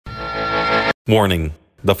Warning,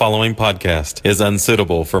 the following podcast is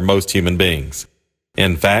unsuitable for most human beings.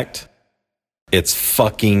 In fact, it's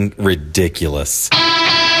fucking ridiculous.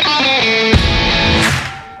 Hey.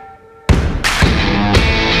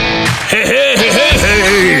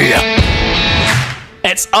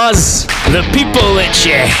 It's us, the people that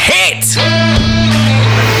you hate.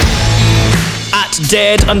 At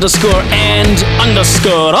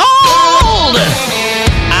dead_end_old.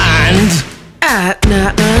 And at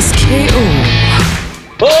NatMasKO.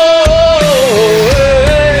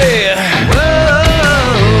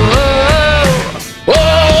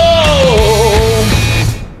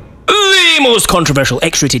 The most controversial,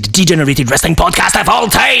 X-rated, degenerated wrestling podcast of all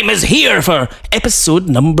time is here for episode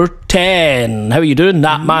number 10. How are you doing,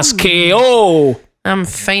 NatMasKO? I'm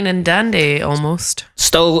fine and dandy, almost.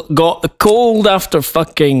 Still got the cold after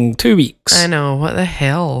fucking 2 weeks. I know, what the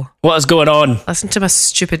hell? What is going on? Listen to my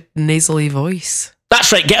stupid nasally voice.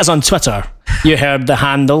 That's right, get us on Twitter. You heard the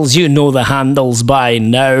handles, you know the handles by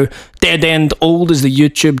now. Dead End Old is the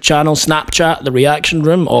YouTube channel, Snapchat, The Reaction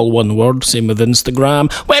Room, all one word, same with Instagram.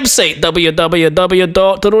 Website,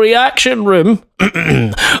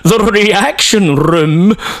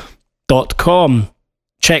 thereactionroom.com.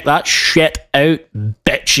 Check that shit out,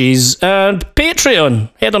 bitches. And Patreon.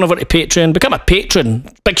 Head on over to Patreon, become a patron.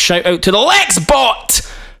 Big shout out to the Lexbot,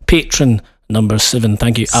 patron number 7.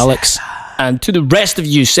 Thank you, Alex. And to the rest of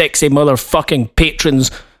you sexy motherfucking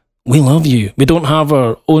patrons, we love you. We don't have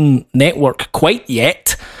our own network quite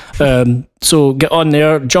yet. So get on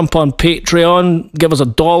there, jump on Patreon, give us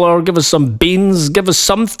 $1, give us some beans, give us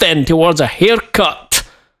something towards a haircut.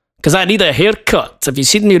 Because I need a haircut. Have you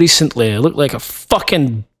seen me recently? I look like a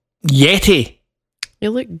fucking Yeti.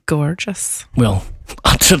 You look gorgeous. Well,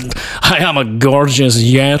 I am a gorgeous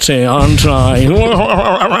Yeti, aren't I?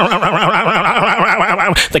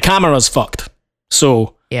 The camera's fucked.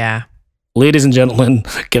 So, yeah. Ladies and gentlemen,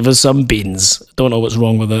 give us some beans. Don't know what's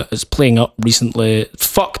wrong with it. It's playing up recently.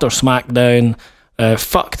 Fucked our SmackDown.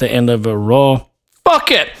 Fuck the end of our Raw.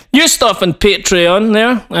 Fuck it. New stuff on Patreon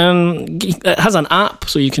there. It has an app,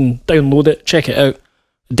 so you can download it, check it out.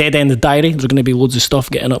 Dead End Diary. There's going to be loads of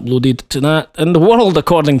stuff getting uploaded to that. And the world,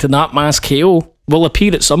 according to NatMasKO, will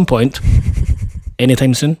appear at some point.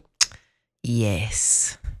 Anytime soon.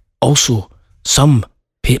 Yes. Also, some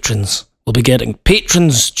patrons will be getting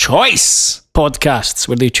Patrons' Choice podcasts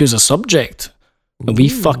where they choose a subject and we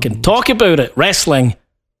fucking talk about it, wrestling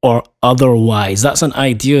or otherwise. That's an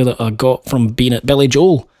idea that I got from being at Billy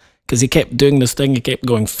Joel, because he kept doing this thing. He kept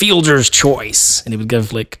going Fielder's Choice, and he would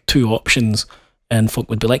give like 2 options, and folk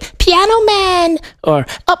would be like Piano Man or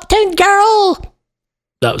Uptown Girl.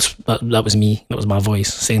 That was me. That was my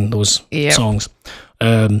voice saying those songs.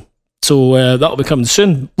 So that'll be coming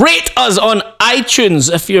soon. Rate us on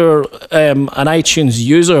iTunes if you're an iTunes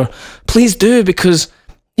user. Please do, because,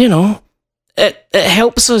 you know, it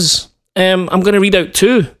helps us. I'm going to read out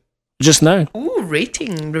 2 just now. Ooh,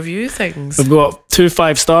 rating, review things. We've got 2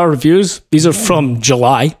 5-star reviews. These are from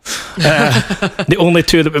July. The only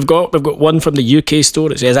 2 that we've got. We've got one from the UK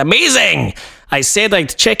store. It says, amazing! I said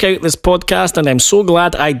I'd check out this podcast and I'm so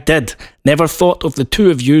glad I did. Never thought of the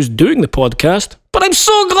 2 of yous doing the podcast, but I'm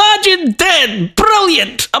so glad you did!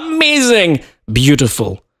 Brilliant! Amazing!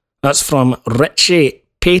 Beautiful. That's from Richie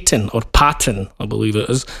Patton, or Patton, I believe it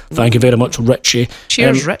is. Thank you very much, Richie.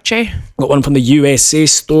 Cheers, Richie. Got one from the USA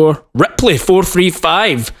store.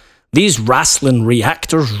 Ripley435. These wrestling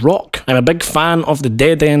reactors rock. I'm a big fan of the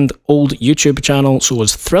Dead End Old YouTube channel, so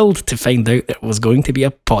was thrilled to find out that it was going to be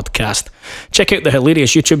a podcast. Check out the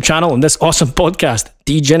hilarious YouTube channel and this awesome podcast.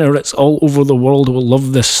 Degenerates all over the world will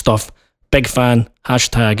love this stuff. Big fan.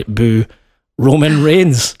 #boo. Roman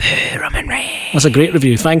Reigns. Roman Reigns. That's a great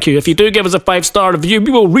review. Thank you. If you do give us a 5-star review,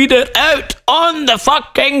 we will read it out on the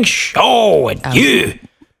fucking show. And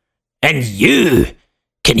you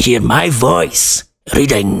can hear my voice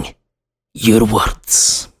reading your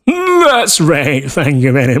words. That's right. Thank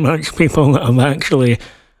you very much, people that have actually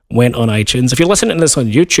went on iTunes. If you're listening to this on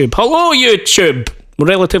YouTube, hello, YouTube. We're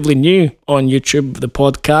relatively new on YouTube, the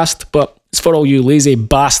podcast, but it's for all you lazy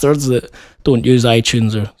bastards that don't use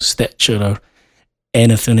iTunes or Stitcher or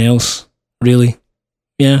anything else, really.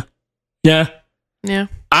 Yeah.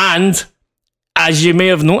 And as you may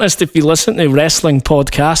have noticed, if you listen to wrestling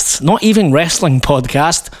podcasts, not even wrestling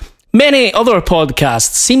podcasts, many other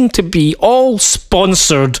podcasts seem to be all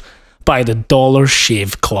sponsored by the Dollar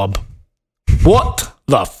Shave Club. What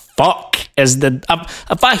the fuck is the...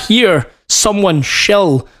 If I hear someone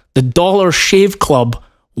shill the Dollar Shave Club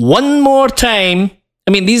one more time,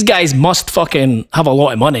 I mean, these guys must fucking have a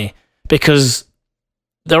lot of money, because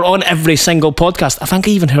they're on every single podcast. I think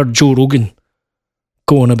I even heard Joe Rogan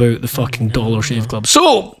going about the fucking Dollar Shave Club.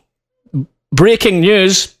 So, breaking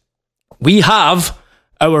news, we have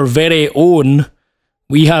our very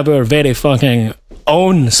fucking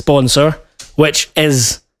own sponsor, which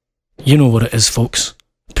is, you know what it is, folks.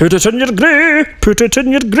 Put it in your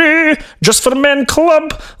grey, Just for Men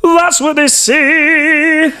Club, that's what they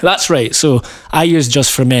say. That's right, so I use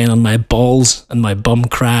Just for Men on my balls and my bum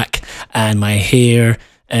crack and my hair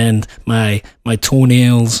and my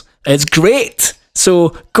toenails. It's great.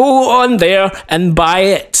 So go on there and buy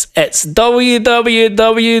it. It's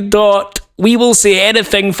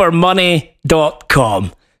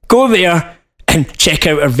www.wewillsayanythingformoney.com. Go there and check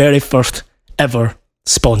out our very first ever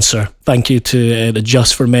sponsor. Thank you to the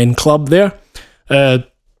Just for Men Club there.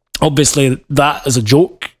 Obviously, that is a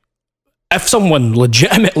joke. If someone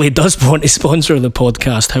legitimately does want to sponsor the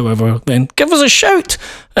podcast, however, then give us a shout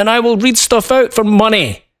and I will read stuff out for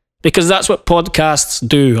money, because that's what podcasts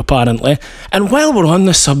do, apparently. And while we're on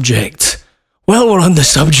the subject,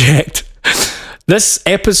 this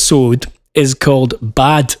episode is called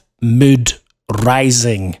Bad Mood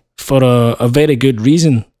Rising for a very good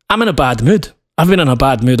reason. I'm in a bad mood. I've been in a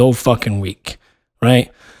bad mood all fucking week, right?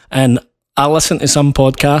 And I listen to some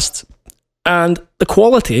podcasts and the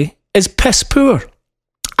quality is piss poor.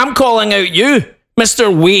 I'm calling out you,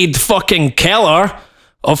 Mr. Wade fucking Keller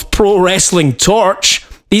of Pro Wrestling Torch.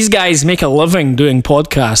 These guys make a living doing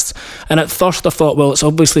podcasts, and at first I thought, well, it's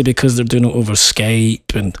obviously because they're doing it over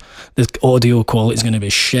Skype and the audio quality is going to be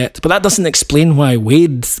shit. But that doesn't explain why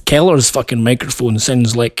Wade Keller's fucking microphone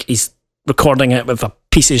sounds like he's recording it with a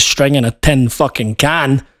piece of string in a tin fucking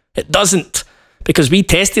can. It doesn't, because we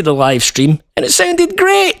tested the live stream and it sounded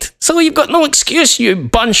great. So you've got no excuse, you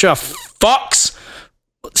bunch of fucks.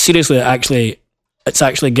 Seriously, it's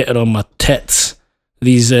actually getting on my tits.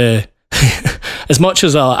 These as much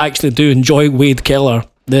as I actually do enjoy Wade Keller,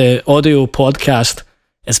 the audio podcast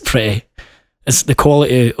is pretty. The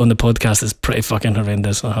quality on the podcast is pretty fucking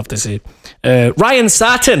horrendous, I have to say. Ryan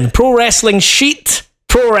Satin, Pro Wrestling Sheet.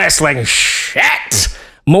 Pro Wrestling Shit.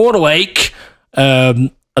 More like, I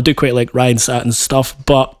do quite like Ryan Satin's stuff,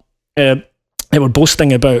 but they were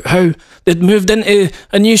boasting about how they'd moved into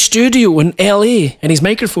a new studio in LA and his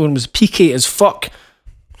microphone was peaky as fuck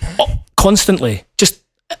constantly. Just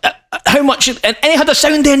how much, and he had a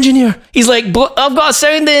sound engineer. He's like, I've got a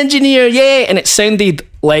sound engineer, yeah, and it sounded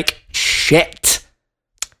like shit.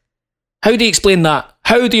 How do you explain that?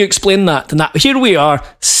 And that here we are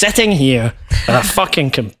sitting here with a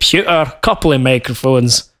fucking computer, couple of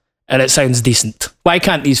microphones, and it sounds decent. Why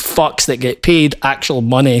can't these fucks that get paid actual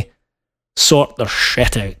money sort their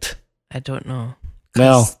shit out? I don't know.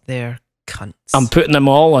 Well, they're cunts. I'm putting them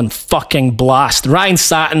all on fucking blast. Ryan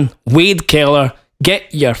Satin, Wade Keller,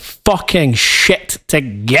 get your fucking shit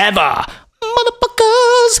together,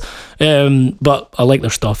 motherfuckers. But I like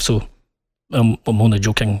their stuff, so I'm only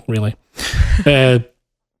joking, really.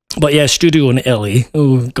 But yeah, studio in LA.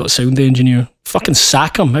 Oh, got a sound engineer. Fucking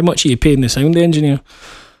sack him. How much are you paying the sound engineer?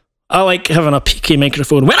 I like having a peaky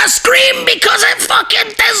microphone when I scream because it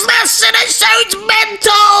fucking does this and it sounds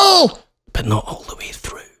mental, but not all the way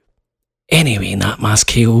through. Anyway, Nat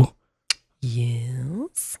Maskio.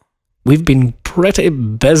 Yes. We've been pretty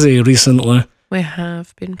busy recently. We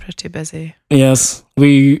have been pretty busy. Yes,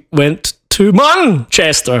 we went to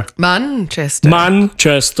Manchester. Manchester.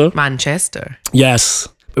 Yes.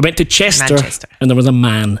 We went to Chester, Manchester. And there was a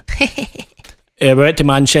man. We went to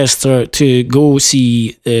Manchester to go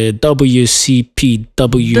see WCPW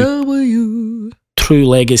True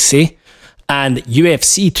Legacy and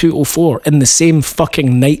UFC 204 in the same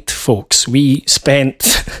fucking night, folks. We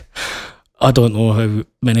spent, I don't know how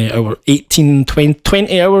many hours, 18,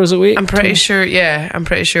 20 hours awake. I'm pretty sure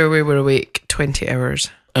we were awake 20 hours.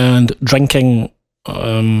 And drinking,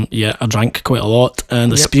 I drank quite a lot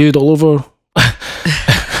and I spewed all over.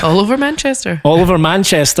 All over Manchester. All over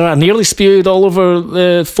Manchester. I nearly spewed all over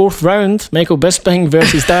the fourth round. Michael Bisping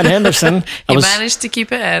versus Dan Henderson. You managed to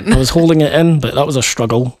keep it in. I was holding it in, but that was a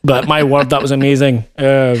struggle. But my word, that was amazing.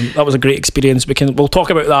 That was a great experience. We'll talk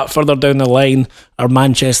about that further down the line. Our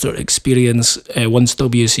Manchester experience, once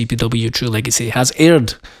WCPW True Legacy has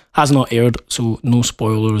not aired, so no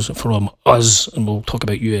spoilers from us. And we'll talk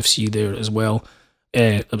about UFC there as well.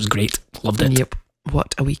 It was great. Loved it. Yep.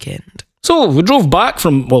 What a weekend. So we drove back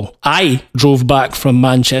I drove back from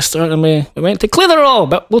Manchester and we went to Clitheroe,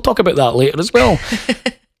 but we'll talk about that later as well.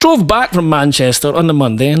 Drove back from Manchester on the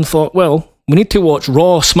Monday and thought, well, we need to watch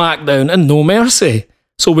Raw, SmackDown and No Mercy.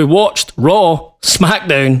 So we watched Raw,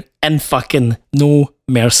 SmackDown and fucking No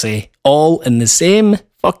Mercy all in the same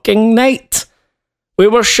fucking night. We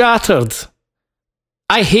were shattered.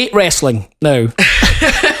 I hate wrestling now.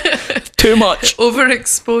 Too much.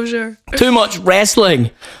 Overexposure. Too much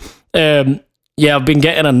wrestling. Yeah, I've been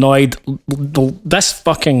getting annoyed. This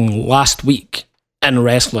fucking last week in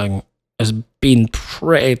wrestling has been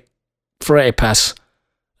pretty piss.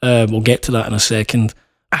 We'll get to that in a second.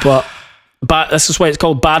 But this is why it's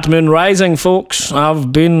called Bad Moon Rising, folks.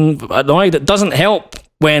 I've been annoyed. It doesn't help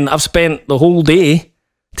when I've spent the whole day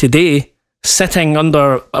today sitting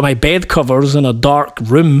under my bed covers in a dark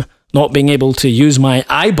room, not being able to use my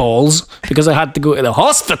eyeballs because I had to go to the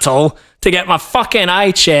hospital to get my fucking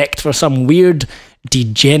eye checked for some weird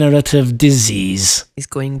degenerative disease. He's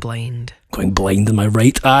going blind. Going blind in my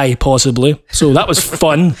right eye, possibly. So that was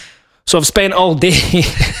fun. So I've spent all day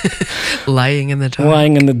lying in the dark.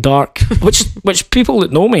 Lying in the dark. Which people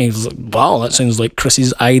that know me is like, wow, that sounds like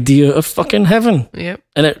Chrissy's idea of fucking heaven. Yep.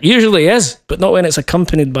 And it usually is, but not when it's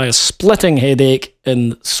accompanied by a splitting headache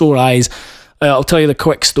and sore eyes. I'll tell you the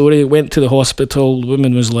quick story. Went to the hospital. The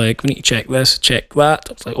woman was like, we need to check this, check that.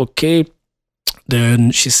 I was like, okay.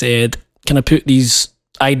 Then she said, can I put these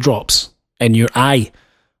eye drops in your eye?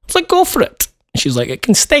 I was like, go for it. And she was like, it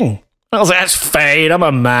can sting. I was like, that's fine. I'm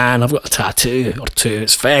a man. I've got a tattoo or two.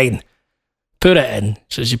 It's fine. Put it in.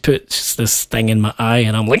 So she puts this thing in my eye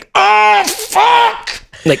and I'm like, oh, fuck.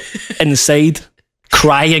 Like inside.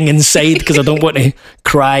 Crying inside because I don't want to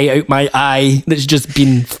cry out my eye that's just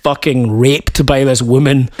been fucking raped by this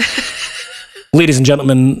woman. Ladies and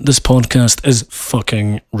gentlemen, this podcast is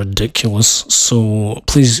fucking ridiculous. So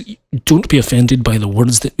please don't be offended by the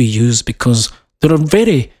words that we use because there are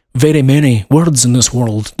very, very many words in this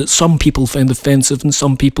world that some people find offensive and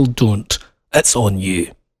some people don't. It's on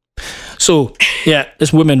you. So, yeah,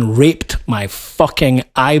 this woman raped my fucking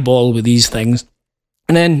eyeball with these things.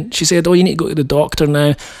 And then she said, oh, you need to go to the doctor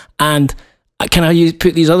now. And can I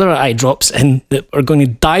put these other eye drops in that are going to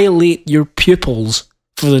dilate your pupils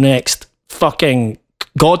for the next fucking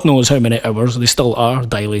God knows how many hours. They still are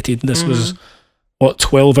dilated. This was,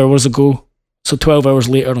 12 hours ago? So 12 hours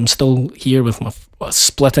later, I'm still here with my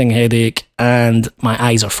splitting headache and my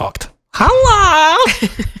eyes are fucked. Hello!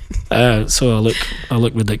 So I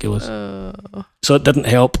look ridiculous. So it didn't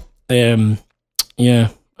help. Yeah.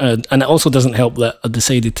 And it also doesn't help that I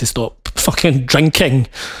decided to stop fucking drinking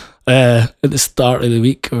at the start of the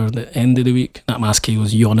week or the end of the week. That Masky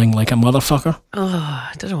was yawning like a motherfucker. Oh,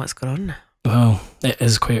 I don't know what's going on. Well, it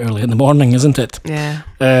is quite early in the morning, isn't it? Yeah.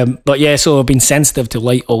 But yeah, so I've been sensitive to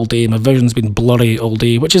light all day. My vision's been blurry all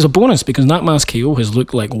day, which is a bonus because Nat Masky has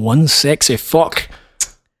looked like one sexy fuck.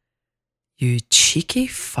 You cheeky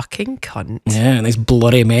fucking cunt. Yeah, and this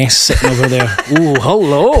blurry mess sitting over there. Ooh,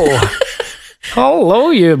 hello.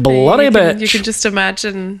 Hello, you blurry bitch. You can just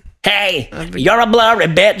imagine. Hey, you're a blurry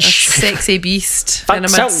bitch. A sexy beast in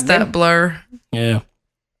Fuck's amidst that blur. Yeah.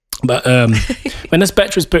 But when this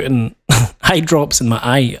bitch was putting eye drops in my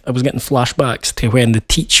eye, I was getting flashbacks to when the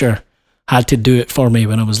teacher had to do it for me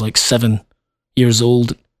when I was like 7 years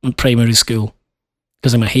old in primary school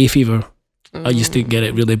because of my hay fever. I used to get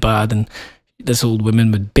it really bad and this old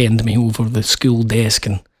woman would bend me over the school desk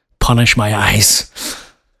and punish my eyes.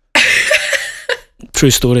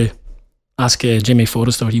 True story. Ask Jimmy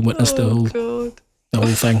Forrester. He witnessed the whole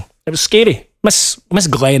thing. It was scary. Miss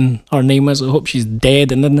Glenn, her name is. I hope she's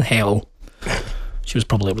dead and in hell. She was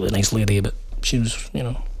probably a really nice lady, but she was,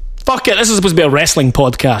 Fuck it, this is supposed to be a wrestling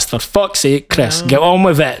podcast. For fuck's sake, Chris, get on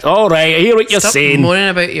with it. All right, I hear what you're saying. Stop moaning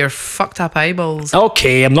about your fucked up eyeballs.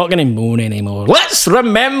 Okay, I'm not going to moan anymore. Let's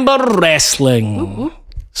remember wrestling. Ooh.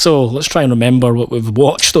 So let's try and remember what we've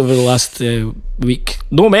watched over the last week.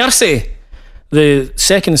 No Mercy. The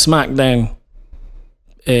second SmackDown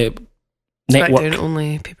network SmackDown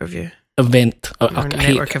only pay-per-view event.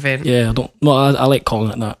 Network event. Yeah, I like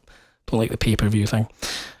calling it that. Don't like the pay-per-view thing.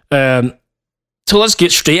 So let's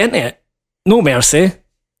get straight into it. No Mercy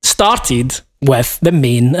started with the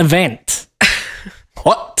main event.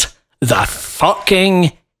 What the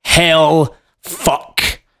fucking hell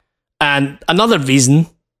fuck? And another reason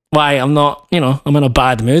why I'm not, I'm in a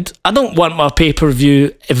bad mood. I don't want my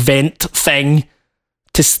pay-per-view event thing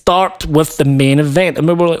to start with the main event. And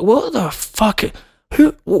we were like, what the fuck?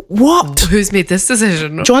 What? Who's made this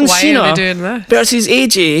decision? John Why Cena are we doing this? versus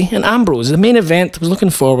AJ and Ambrose. The main event, I was looking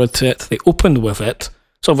forward to it. They opened with it.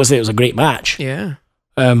 So obviously it was a great match. Yeah.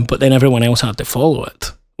 But then everyone else had to follow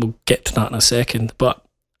it. We'll get to that in a second. But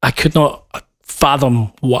I could not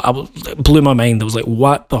fathom it blew my mind. I was like,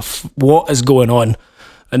 what is going on?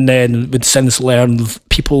 And then we'd since learned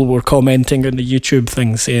people were commenting on the YouTube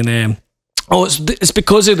thing saying, it's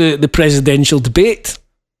because of the presidential debate.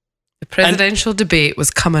 The presidential debate was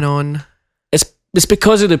coming on. It's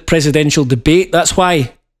because of the presidential debate. That's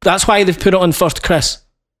why they've put it on first, Chris.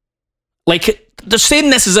 Like, they're saying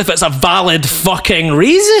this as if it's a valid fucking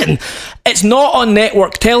reason. It's not on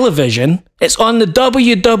network television. It's on the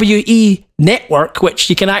WWE network, which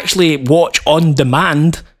you can actually watch on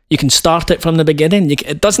demand. You can start it from the beginning.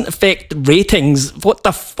 It doesn't affect ratings. What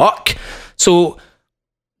the fuck? So,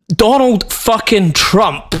 Donald fucking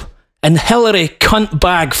Trump and Hillary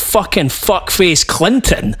cuntbag fucking fuckface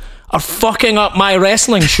Clinton are fucking up my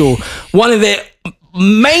wrestling show. One of the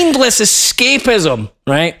mindless escapism,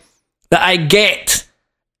 right, that I get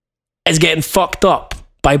is getting fucked up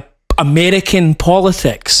by American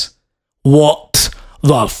politics. What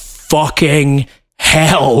the fucking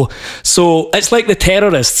hell? So it's like the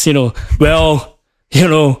terrorists, well,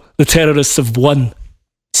 the terrorists have won.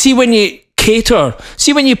 See, when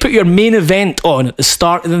you put your main event on at the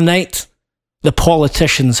start of the night, the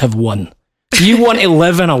politicians have won. Do you want to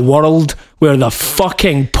live in a world where the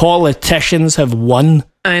fucking politicians have won?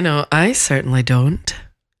 I know, I certainly don't.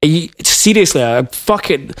 Seriously,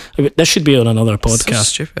 this should be on another podcast.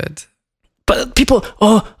 So stupid. But people,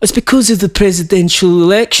 it's because of the presidential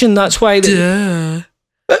election, that's why Duh.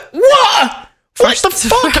 What? What the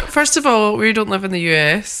fuck? First of all, we don't live in the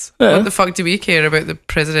US. What the fuck do we care about the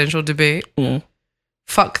presidential debate? Yeah.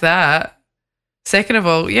 Fuck that. Second of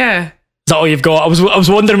all, yeah. Is that all you've got? I was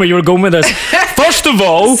wondering where you were going with this. First of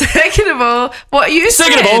all. Second of all, what you said.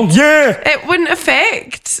 Second of all, yeah. It wouldn't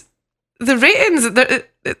affect the ratings.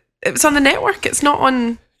 It's on the network. It's not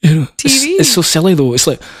on TV. It's so silly though. It's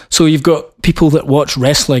like, so you've got people that watch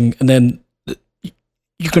wrestling and then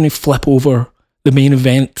you're going to flip over the main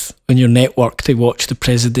event on your network to watch the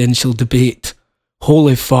presidential debate.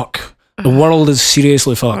 Holy fuck. The world is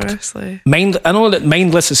seriously fucked. Honestly. I know that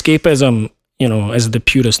mindless escapism, is the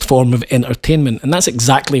purest form of entertainment, and that's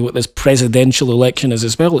exactly what this presidential election is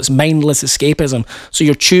as well. It's mindless escapism. So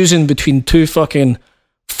you're choosing between two fucking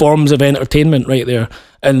forms of entertainment right there.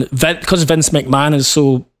 And because Vince McMahon is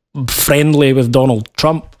so friendly with Donald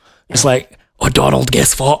Trump, it's like, oh, Donald,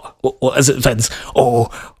 guess what? What is it, Vince?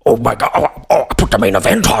 Oh my God, I put the main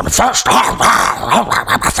event on first. I'm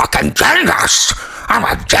a fucking genius. I'm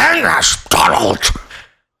a genius, Donald.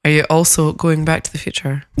 Are you also going back to the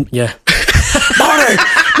future? Yeah. Marty,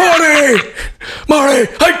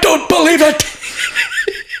 I don't believe it.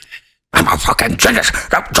 I'm a fucking genius.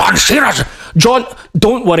 John,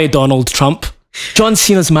 don't worry, Donald Trump. John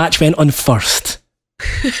Cena's match went on first.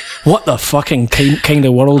 What the fucking kind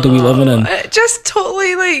of world are we living in? It just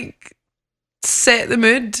totally set the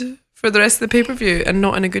mood for the rest of the pay-per-view, and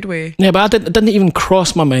not in a good way. Yeah, but it didn't even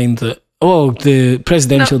cross my mind that the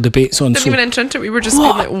presidential debate's on. Didn't even enter into it. We were just being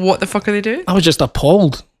like, what the fuck are they doing? I was just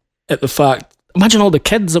appalled at the fact. Imagine all the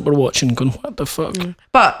kids that were watching going, what the fuck?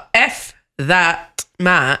 But if that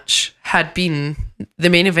match had been the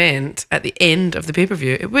main event at the end of the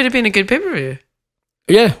pay-per-view, it would have been a good pay-per-view.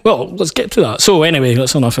 Yeah, well, let's get to that. So anyway,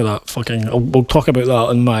 that's enough of that fucking... We'll talk about that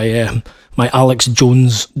on my my Alex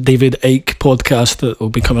Jones, David Icke podcast that will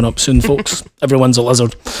be coming up soon, folks. Everyone's a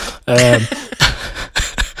lizard.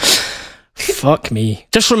 Fuck me.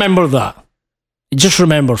 Just remember that. Just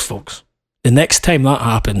remember, folks, the next time that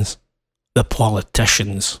happens, the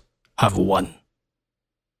politicians have won.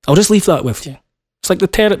 I'll just leave that with you. It's like the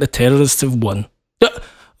terrorists have won.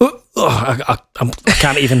 I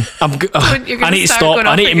can't even. I need to stop.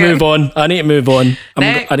 I need to move on. I need to move on.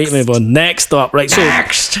 I need to move on. Next up, right?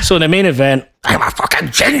 So the main event. I'm a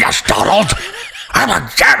fucking genius, Donald. I'm a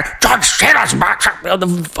John Cena's match.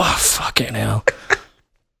 Oh, fucking hell.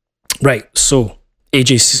 Right. So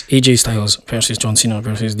AJ Styles versus John Cena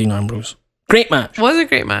versus Dean Ambrose. Great match. Was a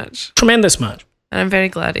great match. Tremendous match. And I'm very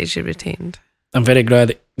glad AJ retained. I'm very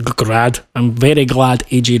glad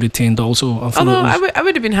AJ retained also. Although I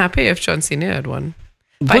would have been happy if John Cena had won.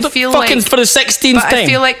 But I feel like for the 16th time. I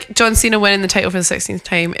feel like John Cena winning the title for the 16th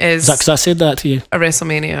time is because I said that to you. A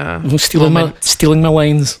WrestleMania. I'm stealing my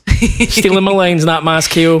lines. Stealing my lines in that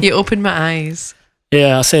mask KO. You opened my eyes.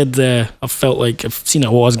 Yeah, I said I felt like if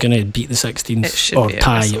Cena was going to beat the 16th or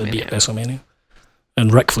tie, it would be at WrestleMania.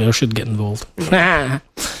 And Ric Flair should get involved. Yeah,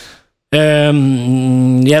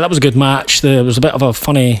 that was a good match. There was a bit of a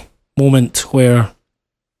funny moment where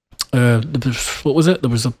what was it?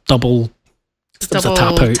 There was a double tap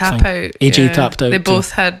out. AJ tapped out. They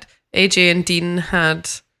both had, AJ and Dean had.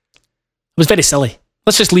 It was very silly.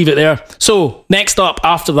 Let's just leave it there. So next up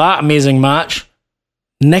after that amazing match,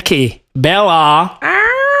 Nikki Bella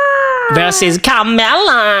versus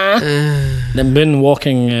Carmella. The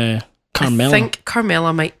moonwalking Carmella. I think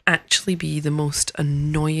Carmella might actually be the most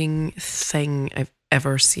annoying thing I've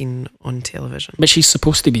ever seen on television. But she's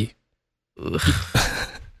supposed to be.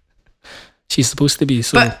 She's supposed to be.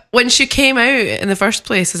 So. But when she came out in the first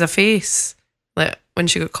place as a face, like when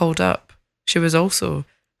she got called up, She was also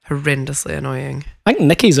horrendously annoying. I think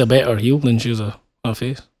Nikki's a better heel than she was a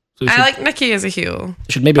face. So I like Nikki as a heel,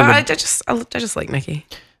 should maybe but I just like Nikki.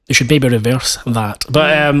 they should maybe reverse that.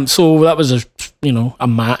 But so that was a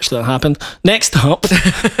match that happened. Next up,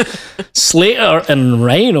 Slater and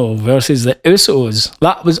Rhino versus the Usos.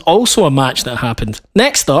 That was also a match that happened.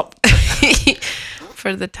 Next up,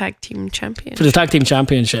 For the tag team champion. for the tag team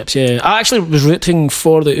championships. Yeah, I actually was rooting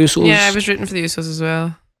for the Usos. Yeah, I was rooting for the Usos as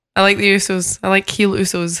well. I like the Usos. I like heel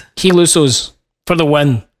Usos Heel Usos for the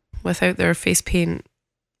win. without their face paint.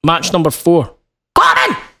 Match number 4.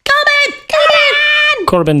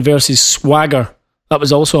 Corbin versus Swagger. That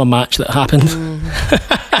was also a match that happened.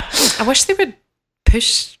 I wish they would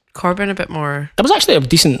push Corbin a bit more. That was actually a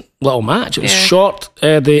decent little match. It was Yeah. short.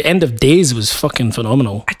 The end of Days was fucking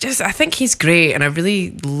phenomenal. I think he's great, and I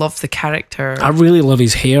really love the character. I really love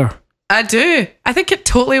his hair. I do. I think it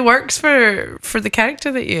totally works for the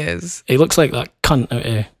character that he is. He looks like that cunt out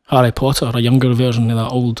of Harry Potter, a younger version of that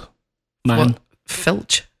old man. What?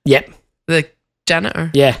 Filch, Yep. the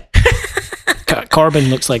janitor. Yeah. Corbin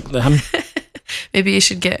looks like him. Maybe you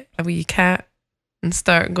should get a wee cat and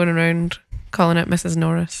start going around calling it Mrs.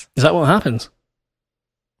 Norris. Is that what happens?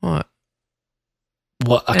 What?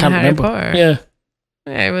 What? I In can't Harry remember. Potter? Yeah.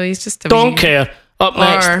 Yeah, well, he's just a Don't wee- care. Up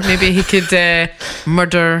next. Or maybe he could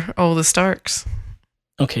murder all the Starks.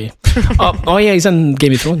 Okay. Oh yeah, he's in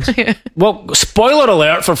Game of Thrones. Yeah. Well, spoiler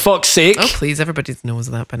alert for fuck's sake. Oh, please, everybody knows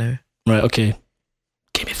that by now. Right, okay.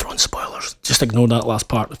 Game of Thrones spoilers. Just ignore that last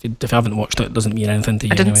part. If you haven't watched it, it doesn't mean anything to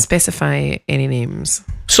you I didn't anyway. specify any names,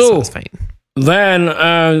 So, it's fine. then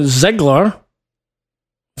Ziggler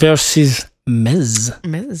versus Miz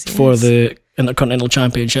Miz, for yes. the Intercontinental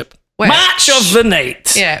Championship. Which- Match of the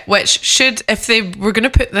night. Yeah, which should, if they were going to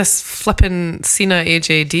put this flippin' Cena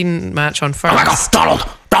AJ Dean match on first. Oh my God,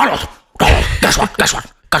 Donald, guess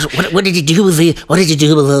what? What did you do with the? What did you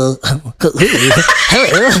do with the?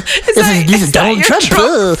 Hello, this is Donald Trump.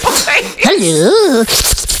 Hello.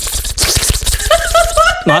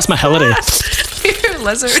 No, that's my Hillary. Your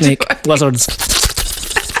lizard. Snake. Lizards.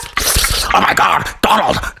 Oh my God,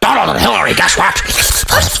 Donald and Hillary. Guess what?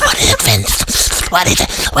 What is it, Vince? What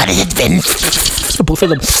is it, Vince? Both of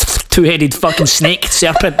them. Two-headed fucking snake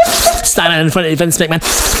serpent standing in front of Vince McMahon.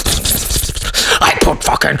 I put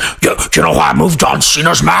fucking. You know why I moved John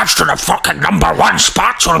Cena's match to the fucking #1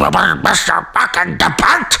 spot so we wouldn't miss the fucking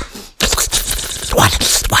debate? What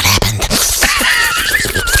happened?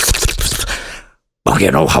 Oh,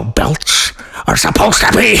 you know how belts are supposed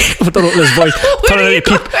to be. I don't know this voice.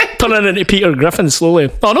 Turning into Peter Griffin slowly.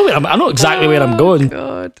 Oh, I know exactly where I'm going.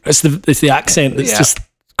 God. It's the accent. It's Yeah. just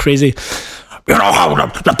crazy. You know how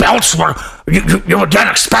the belts were. You would then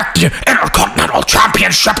expect the Intercontinental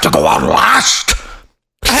Championship to go on last.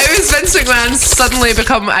 How has Vince McMahon suddenly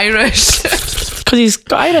become Irish? Because he's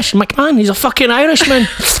Irish. McMahon, he's a fucking Irishman.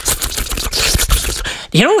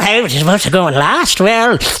 You know how it's supposed to go on last?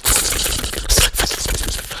 Well,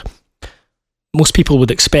 Most people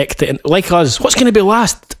would expect it. Like us, what's going to be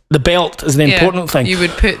last? The belt is the important thing. You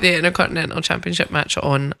would put the Intercontinental Championship match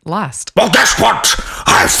on last. well, guess what?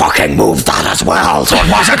 I fucking moved that as well, so it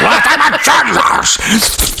wasn't last time at Chandler's.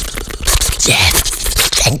 Yes,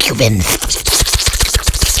 thank you,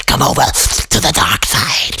 Vince. Come over to the dark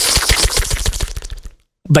side.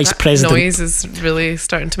 Vice President. Noise is really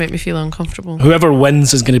starting to make me feel uncomfortable. Whoever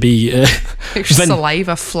wins is going to be There's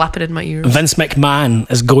saliva flapping in my ears. Vince McMahon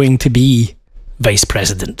is going to be Vice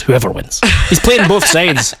President. Whoever wins, he's playing both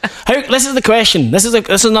sides. This is the question. This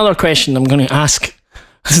is another question I'm going to ask.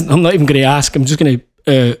 I'm not even going to ask. I'm just going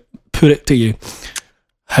to put it to you.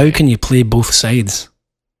 How can you play both sides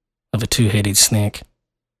of a two-headed snake?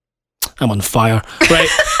 I'm on fire. Right.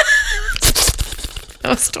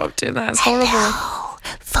 Oh, stop doing that. It's horrible.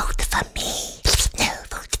 Vote for me. No,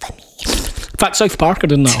 vote for me. In fact, South Park are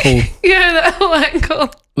doing that whole Yeah, that whole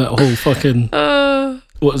angle. fucking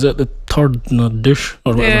what is it? The turd in a dish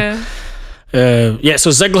or whatever. Yeah. So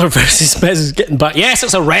Ziggler versus Miz is getting back. Yes,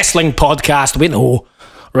 it's a wrestling podcast. We know,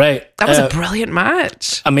 right? That was a brilliant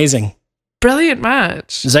match. Amazing. Brilliant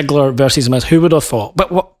match. Ziggler versus Miz. Who would have thought?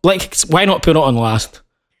 But why not put it on last?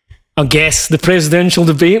 I guess the presidential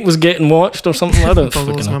debate was getting watched or something. I don't Boggles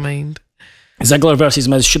fucking my know. mind. Ziggler versus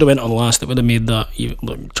Miz should have went on last. It would have made that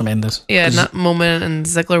tremendous. Yeah, in that moment, and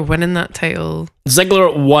Ziggler winning that title.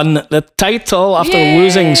 Ziggler won the title after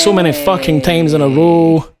losing so many fucking times in a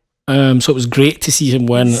row. So it was great to see him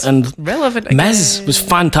win. And Relevant Miz again. was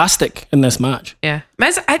fantastic in this match. Yeah.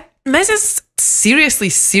 Miz is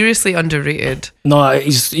seriously underrated. No,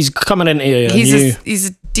 he's coming into a new... He's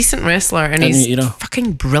a decent wrestler, and he's you know.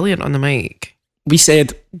 fucking brilliant on the mic. We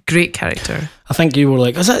said, Great character. I think you were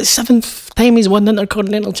like, is that the 7th time he's won the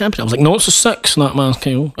Intercontinental Champion? I was like, no, it's the 6th, not Mask.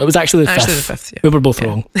 It was actually the 5th. Actually, the 5th, yeah. We were both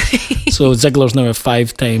wrong. So Ziggler's now a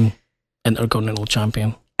 5-time Intercontinental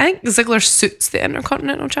Champion. I think Ziggler suits the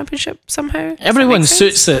Intercontinental Championship somehow. Everyone Does that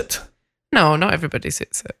make suits sense? it. No, not everybody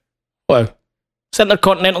suits it. Wow. It's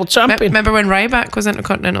Intercontinental Champion. Remember when Ryback was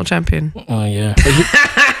Intercontinental Champion? Oh, yeah.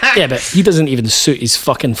 But he doesn't even suit his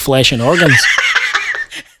fucking flesh and organs.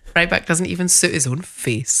 Ryback doesn't even suit his own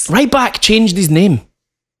face. Ryback changed his name.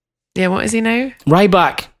 Yeah, what is he now?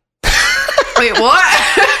 Ryback. Wait,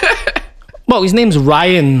 what? Well, his name's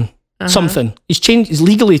Ryan something. He's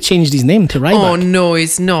legally changed his name to Ryback. Oh, no,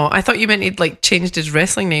 he's not. I thought you meant he'd like changed his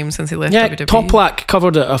wrestling name since he left Yeah, WWE. Toplak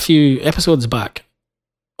covered it a few episodes back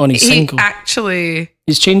on his He single. actually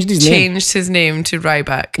He's changed his name. changed his name to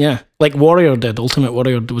Ryback. Yeah, like Warrior did. Ultimate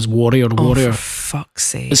Warrior was Warrior. Oh, for fuck's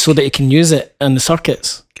sake. So that he can use it in the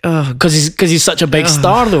circuits. Oh, Because he's such a big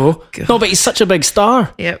star, though. God. No, but he's such a big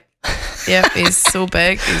star. yep. Yep, he's so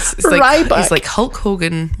big. It's Ryback. he's like Hulk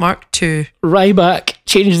Hogan Mark II. Ryback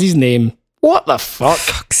changed his name. What the fuck?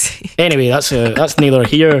 Fuck's sake. Anyway, that's neither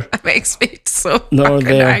here That makes me so nor fucking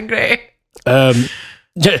there. angry.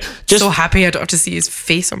 Just So happy I don't have to see his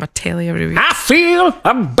face on my telly every week. I feel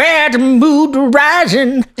a bad mood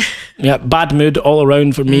rising. Yeah, bad mood all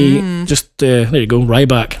around for me. Just there you go,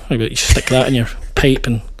 Ryback. You stick that in your pipe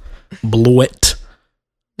and blow it.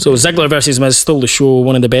 So Ziggler versus Miz stole the show.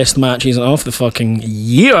 One of the best matches of the fucking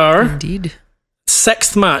year. Indeed.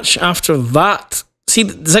 6th match after that. See,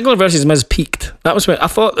 Ziggler versus Miz peaked. That was when I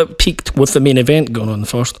thought it peaked with the main event going on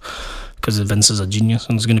first, because Vince is a genius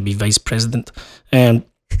and is going to be vice president.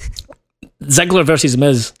 Ziggler versus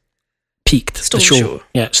Miz peaked. Stole the the show.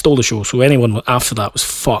 Yeah, stole the show. So anyone after that was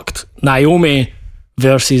fucked. Naomi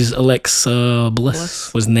versus Alexa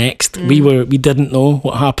Bliss was next. We didn't know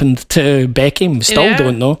what happened to Becky. We still Yeah.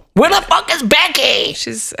 don't know. Where the fuck is Becky?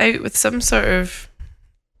 She's out with some sort of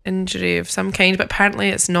injury of some kind, but apparently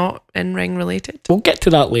it's not in-ring related. We'll get to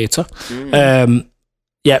that later.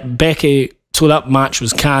 Yeah, Becky. So that match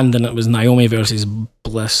was canned, and it was Naomi versus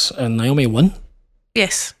Bliss, and Naomi won.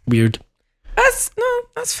 Yes. Weird.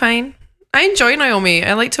 That's fine. I enjoy Naomi.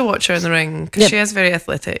 I like to watch her in the ring because Yeah. she is very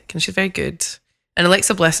athletic and she's very good. And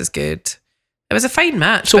Alexa Bliss is good. It was a fine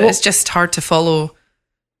match, So but what- it's just hard to follow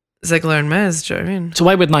Ziggler and Miz. Do you know what I mean? So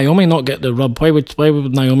why would Naomi not get the rub? Why would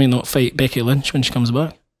Naomi not fight Becky Lynch when she comes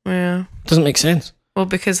back? Yeah. Doesn't make sense. Well,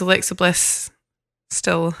 because Alexa Bliss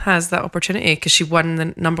still has that opportunity because she won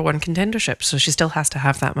the number 1 contendership, so she still has to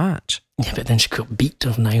have that match. Yeah, but then she got beat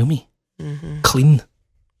of Naomi. Clean.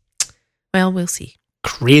 Well, we'll see.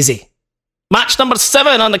 Crazy. Match number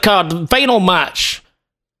 7 on the card. The final match.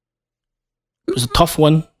 It was a tough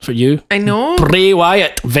one for you. I know. Bray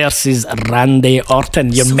Wyatt versus Randy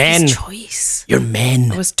Orton. Your Sophie's men. choice. Your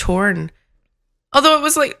men. I was torn. Although it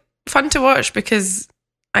was like fun to watch because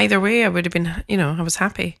either way I would have been, I was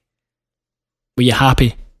happy. Were you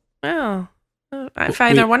happy? Well, if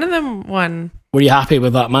either one of them won, Were you happy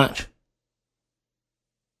with that match?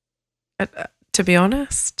 to be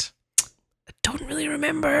honest, I don't really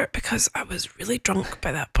remember because I was really drunk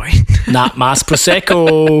by that point. Nat Mas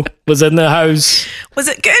Prosecco was in the house. Was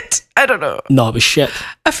it good? I don't know. No, it was shit.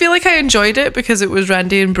 I feel like I enjoyed it because it was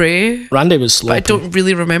Randy and Bray, Randy was but I sloppy. don't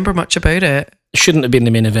really remember much about it. Shouldn't have been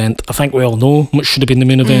the main event. I think we all know what should have been the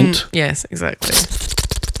main event. Yes, exactly.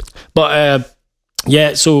 But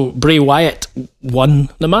yeah, so Bray Wyatt won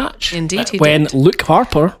the match. Indeed, he when did. Luke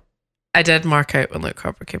Harper, I did mark out when Luke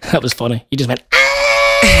Harper came. that was funny. He just went,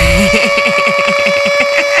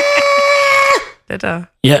 Did I?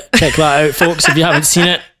 yeah, check that out, folks. If you haven't seen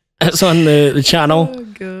it, it's on the channel. Oh,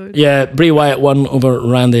 God. Yeah, Bray Wyatt won over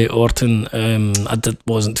Randy Orton. I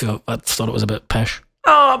thought it was a bit pish.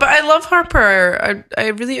 Oh, but I love Harper. I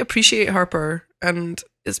really appreciate Harper, and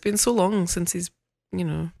it's been so long since he's,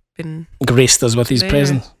 been Graced us with his there.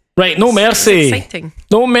 presence. Right, no It's mercy. exciting.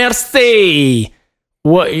 No mercy.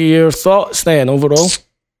 What are your thoughts then overall?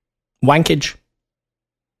 Wankage.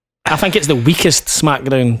 I think it's the weakest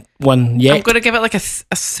SmackDown one yet. I'm going to give it like a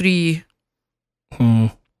 3, Hmm.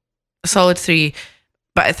 a solid 3,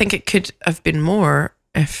 but I think it could have been more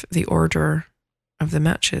if the order of the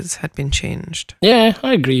matches had been changed. Yeah,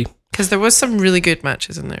 I agree. Because there was some really good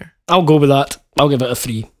matches in there. I'll go with that. I'll give it a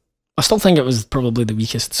 3. I still think it was probably the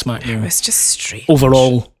weakest It SmackDown was just strange.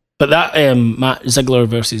 overall. But that Matt Ziggler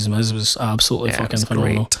versus Miz was absolutely Yeah, it fucking was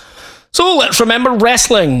phenomenal. great. So let's remember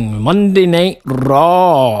wrestling. Monday Night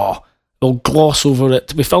Raw. We'll gloss over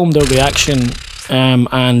it. We filmed our reaction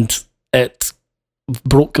and it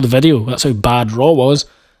broke the video. That's how bad Raw was.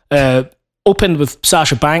 opened with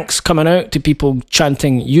Sasha Banks coming out to people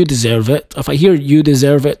chanting, "You deserve it." If I hear "You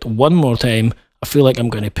deserve it" one more time, I feel like I'm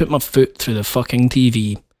going to put my foot through the fucking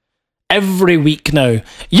TV. Every week now.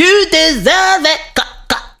 You deserve it.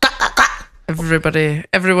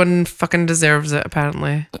 Everyone fucking deserves it,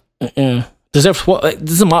 apparently. Yeah. Deserves what? It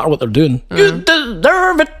doesn't matter what they're doing. You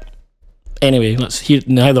deserve it. Anyway, let's hear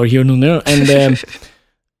neither here nor there. And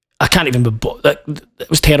I can't even be. It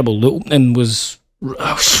was terrible. The opening was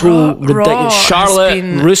so ridiculous. Charlotte,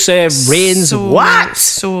 Rusev, Reigns. What?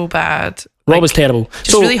 So bad. Raw was terrible.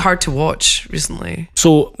 Just really hard to watch recently.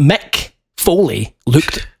 So Mick Foley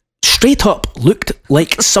looked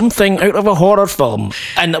like something out of a horror film.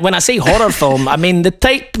 And when I say horror film, I mean the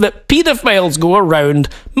type that paedophiles go around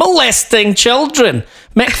molesting children.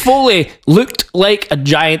 Mick Foley looked like a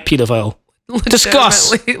giant paedophile.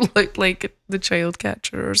 Discuss. Looked like the child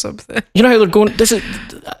catcher or something. You know how they're going?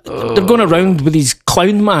 They're going around with these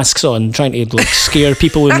clown masks on, trying to like scare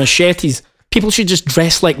people with machetes. People should just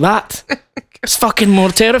dress like that. It's fucking more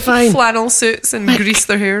terrifying. Flannel suits and grease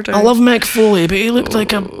their hair down. I love Mick Foley, but he looked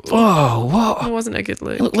like a what? It wasn't a good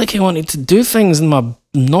look. He looked like he wanted to do things in my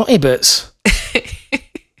naughty bits.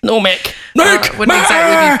 No, Mick. Mick, wouldn't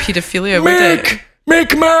exactly be paedophilia, would it?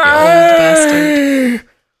 Mick, You old bastard.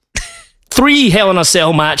 3 Hell in a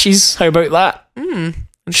Cell matches. How about that?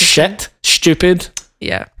 Shit. Stupid.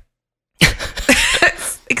 Yeah.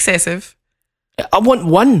 Excessive. I want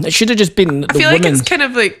one. It should have just been the I feel like women's. it's kind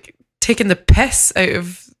of like taking the piss out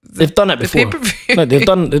of They've done it the before. pay-per-view. No, they've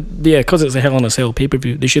done, yeah, because it's a Hell in a Cell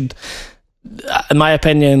pay-per-view. They should, in my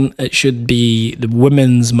opinion, it should be the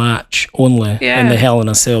women's match only in the Hell in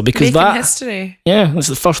a Cell, because Making history. Yeah, it's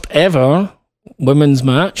the first ever women's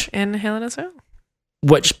match. In Hell in a Cell.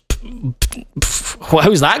 Which,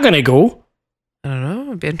 how's that going to go? I don't know.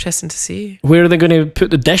 It'd be interesting to see. Where are they going to put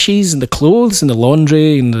the dishes and the clothes and the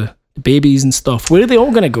laundry and the babies and stuff? Where are they all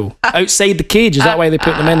going to go? Outside the cage? Is that why they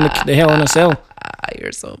put them in the Hell in a Cell?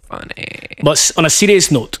 You're so funny. But on a serious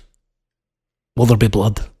note, will there be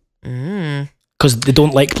blood? Because they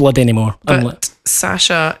don't like blood anymore. But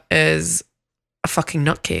Sasha is a fucking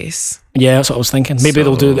nutcase. Yeah, that's what I was thinking. Maybe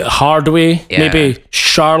they'll do it the hard way. Yeah. Maybe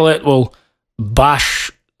Charlotte will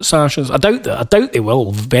bash Sasha's. I doubt they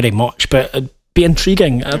will very much, but it'd be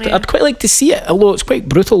intriguing. I'd quite like to see it, although it's quite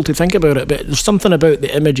brutal to think about it. But there's something about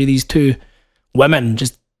the image of these two women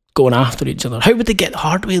just going after each other. How would they get the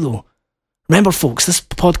hard way though? Remember, folks, this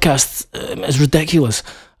podcast is ridiculous.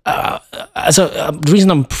 The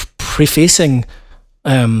reason I'm prefacing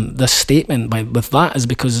this statement with that is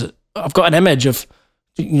because I've got an image of,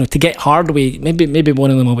 to get hard way, maybe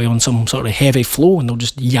one of them will be on some sort of heavy flow and they'll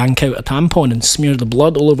just yank out a tampon and smear the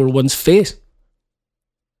blood all over one's face.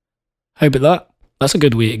 How about that? That's a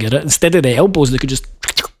good way to get it. Instead of the elbows, they could just...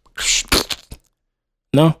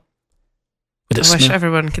 No? I wish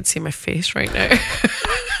everyone could see my face right now.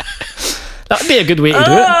 That'd be a good way to do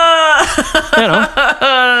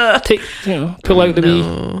it. Pull out the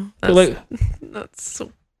wee... That's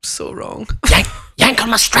so wrong. Yank on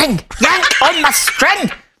my string! Yank on my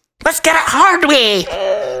string! Let's get it hard way!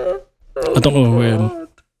 I don't know.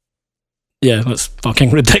 Yeah, that's fucking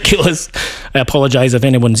ridiculous. I apologise if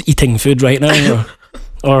anyone's eating food right now.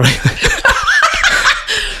 or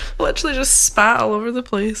Literally just spat all over the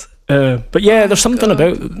place. But yeah, there's something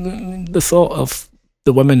about the thought of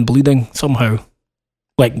the women bleeding somehow.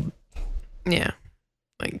 Like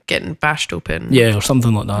getting bashed open. Yeah, or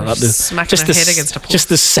something like that. Smacking her head against a post. Just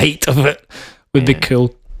the sight of it would be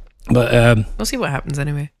cool. But we'll see what happens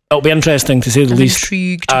anyway. It'll be interesting to say the least.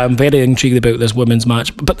 Intrigued. I'm very intrigued about this women's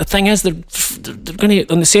match. But the thing is, they're going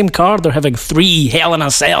to, on the same card, they're having 3 Hell in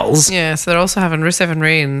a Cells. Yeah, so they're also having Rusev and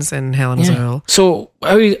Reigns in Hell in a Cell. So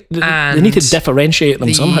they need to differentiate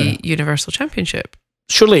them somehow. The Universal Championship.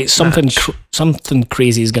 Surely something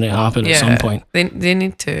crazy is going to happen at some point. They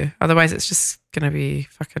need to. Otherwise, it's just going to be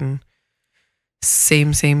fucking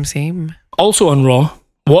same. Also on Raw,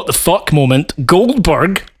 what the fuck moment,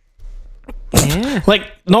 Goldberg... Yeah.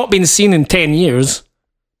 Like, not been seen in 10 years,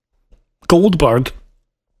 Goldberg,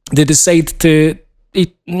 they decide to,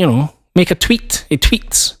 make a tweet. He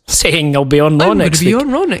tweets saying, I'll be on Raw next week. I'm going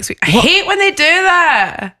to be on Raw next week. I hate when they do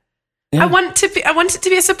that. Yeah. I want it to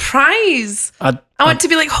be a surprise. I want to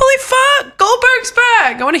be like, holy fuck, Goldberg's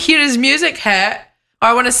back. I want to hear his music hit. Or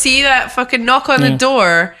I want to see that fucking knock on the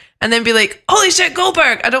door and then be like, holy shit,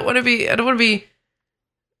 Goldberg. I don't want to be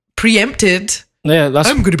preempted. Yeah,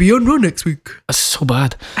 I'm going to be on Raw next week. That's so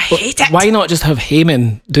bad. I hate it. Why not just have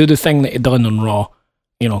Heyman do the thing that he done on Raw?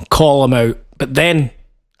 Call him out, but then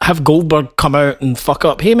have Goldberg come out and fuck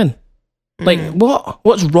up Heyman. Like, what?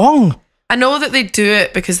 What's wrong? I know that they do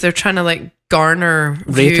it because they're trying to garner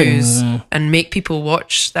Ratings, views and make people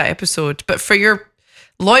watch that episode. But for your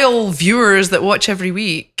loyal viewers that watch every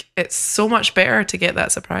week, it's so much better to get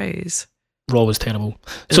that surprise. Raw was terrible.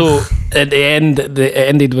 So at the end, it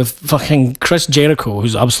ended with fucking Chris Jericho,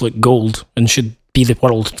 who's absolute gold and should be the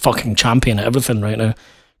world fucking champion at everything right now.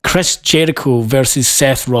 Chris Jericho versus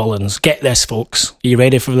Seth Rollins. Get this, folks. Are you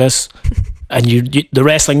ready for this? And you, the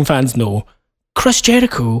wrestling fans know, Chris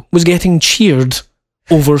Jericho was getting cheered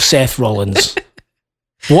over Seth Rollins.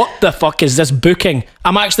 What the fuck is this booking?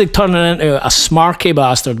 I'm actually turning into a smarky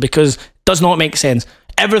bastard because it does not make sense.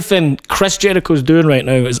 Everything Chris Jericho's doing right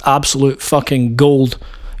now is absolute fucking gold.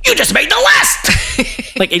 You just made the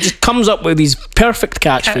list! Like, it just comes up with these perfect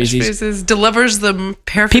catchphrases. Delivers them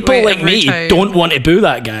perfectly. People like me don't want to boo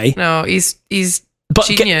that guy. No, he's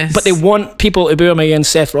genius. But they want people to boo him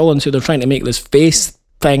against Seth Rollins, who they're trying to make this face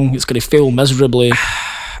thing. It's going to fail miserably.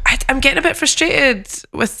 I'm getting a bit frustrated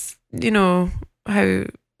with, what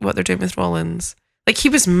they're doing with Rollins. Like, he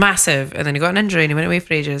was massive, and then he got an injury and he went away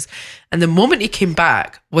for ages. And the moment he came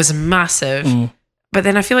back was massive. But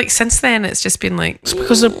then I feel like since then it's just been like... It's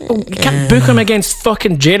because you can't book him against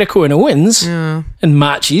fucking Jericho and Owens in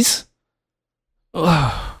matches.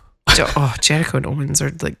 Jericho and Owens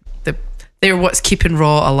are like... They're what's keeping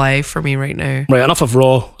Raw alive for me right now. Right, enough of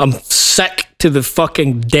Raw. I'm sick to the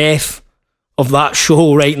fucking death of that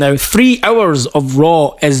show right now. 3 hours of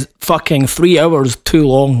Raw is fucking 3 hours too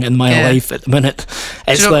long in my life at the minute.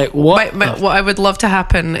 It's like, what? What I would love to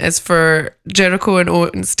happen is for Jericho and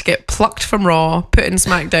Owens to get plucked from Raw, put in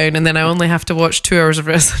SmackDown, and then I only have to watch 2 hours of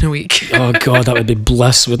wrestling a week. Oh God, that would be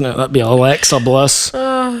bliss, wouldn't it? That'd be Alexa bliss.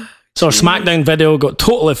 So our SmackDown video got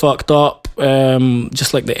totally fucked up,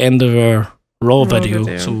 just like the end of our Raw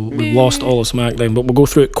video. So we lost all of SmackDown, but we'll go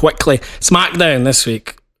through it quickly. SmackDown this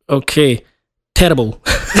week. Okay. Terrible.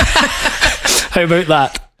 How about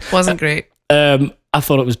that? Wasn't great. I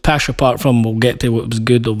thought it was pish, apart from, we'll get to what was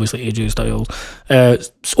good, obviously AJ Styles.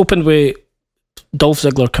 It's opened with Dolph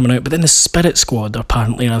Ziggler coming out, but then the Spirit Squad are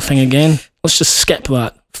apparently a thing again. Let's just skip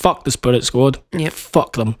that. Fuck the Spirit Squad. Yep.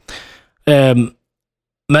 Fuck them.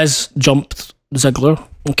 Miz jumped Ziggler.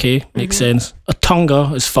 Okay, makes sense.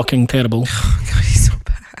 Atunga is fucking terrible. Oh God, he's so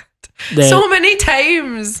bad.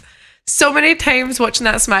 So many times watching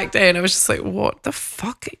that SmackDown, I was just like, what the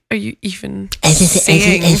fuck are you even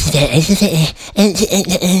saying?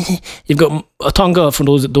 You've got Atunga, for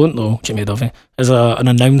those that don't know, Jimmy Duffy, is an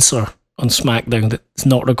announcer on SmackDown that's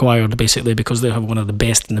not required, basically, because they have one of the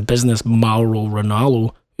best in the business, Mauro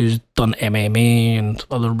Ranallo, who's done MMA and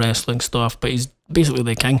other wrestling stuff, but he's basically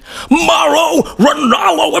the king. Mauro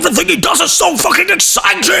Ranallo, everything he does is so fucking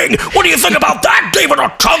exciting! What do you think about that, David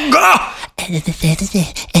Atunga?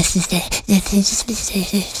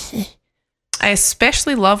 I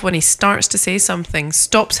especially love when he starts to say something,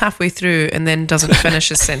 stops halfway through, and then doesn't finish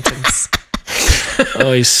his sentence.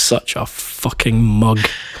 Oh, he's such a fucking mug.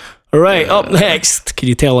 Right, up next, can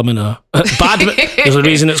you tell him in a bad there's a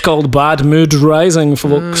reason it's called Bad Mood Rising,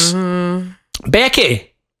 folks.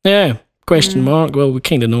 Becky, question mark. Well, we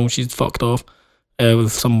kind of know she's fucked off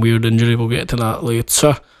with some weird injury. We'll get to that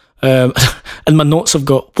later. And my notes have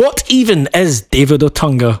got, what even is David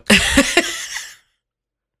Atunga?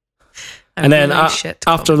 And then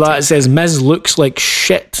after that it says, Miz looks like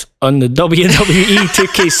shit on the WWE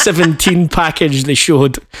 2K17 package they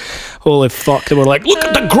showed. Holy fuck, they were like, look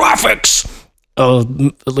at the graphics! Oh,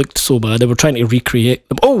 it looked so bad. They were trying to recreate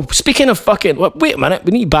them. Oh, speaking of fucking... Wait a minute,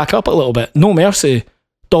 we need to back up a little bit. No Mercy,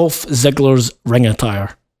 Dolph Ziggler's ring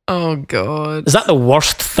attire. Oh God. Is that the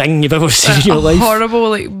worst thing you've ever seen in your life? Horrible,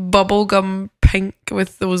 like, bubblegum pink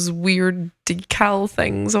with those weird decal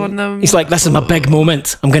things on them. He's like, this is my big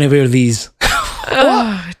moment. I'm going to wear these.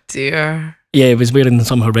 Oh dear. Yeah, he was wearing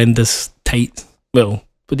some horrendous tights. Well,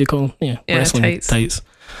 what do you call them? Yeah, wrestling tights.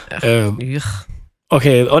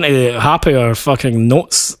 Okay, on to the happier fucking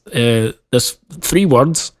notes. There's 3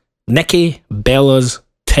 words. Nikki Bella's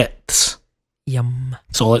tits. Yum.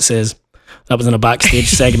 That's all it says. That was in a backstage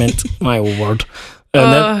segment. My old word.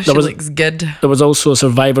 She looks good. There was also a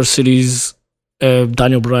Survivor Series,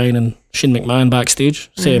 Daniel Bryan and Shane McMahon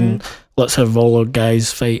backstage saying, let's have all our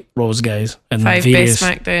guys fight Raw's guys. And 5 best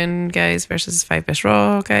SmackDown guys versus 5 best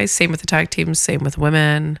Raw guys. Same with the tag teams, same with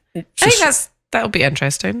women. I think that'll be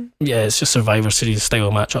interesting. Yeah, it's just Survivor Series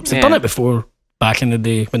style matchups. They've done it before, back in the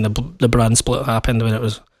day when the brand split happened, when it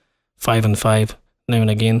was 5 and 5 now and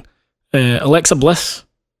again. Alexa Bliss,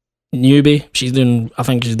 newbie. I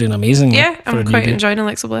think she's doing amazing. Yeah, I'm quite enjoying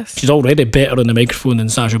Alexa Bliss. She's already better on the microphone than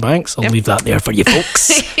Sasha Banks. I'll leave that there for you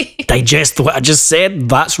folks. Digest what I just said.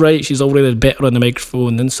 That's right. She's already better on the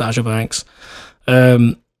microphone than Sasha Banks.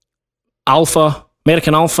 Alpha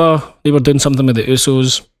American Alpha, they were doing something with the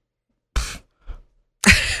Usos.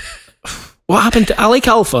 What happened to... I like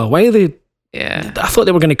Alpha. Why are they... Yeah. I thought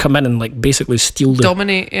they were going to come in and like basically steal the...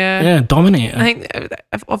 Dominate, yeah. Yeah, dominate. I think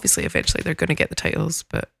obviously eventually they're going to get the titles,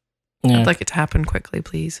 but Yeah. I'd like it to happen quickly,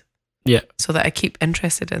 please. Yeah. So that I keep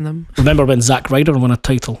interested in them. Remember when Zack Ryder won a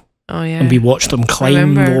title? Oh, yeah. And we watched him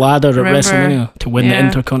climb the ladder at WrestleMania to win the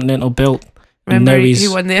Intercontinental belt. Remember, and now he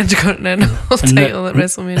won the Intercontinental title at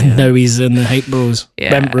WrestleMania. And now he's in the Hype Bros.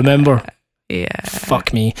 Yeah. Remember? Yeah.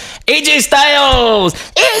 Fuck me. AJ Styles!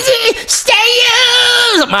 AJ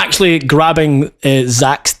Styles! I'm actually grabbing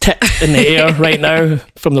Zach's tit in the air right now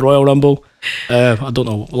from the Royal Rumble. I don't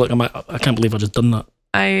know. Look, I can't believe I just done that.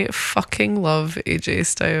 I fucking love AJ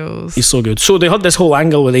Styles. He's so good. So they had this whole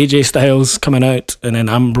angle with AJ Styles coming out, and then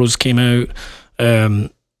Ambrose came out. And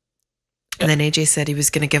then AJ said he was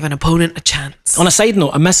going to give an opponent a chance. On a side note,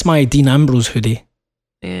 I miss my Dean Ambrose hoodie.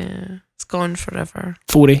 Yeah, it's gone forever.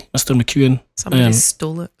 Forey, Mr. McEwen. Somebody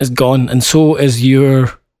stole it. It's gone, and so is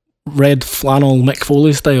your red flannel Mick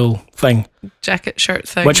Foley style thing. Jacket shirt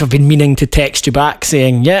thing. Which I've been meaning to text you back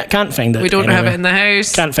saying, yeah, can't find it. We don't anywhere. have it in the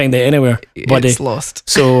house. Can't find it anywhere, buddy. It's lost.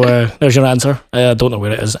 So there's your answer. I don't know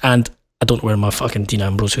where it is, and I don't know where my fucking Dean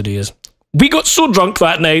Ambrose hoodie is. We got so drunk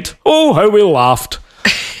that night. Oh, how we laughed.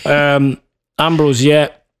 Ambrose, yeah.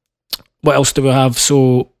 What else do we have?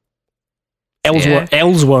 So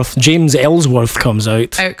Ellsworth, James Ellsworth comes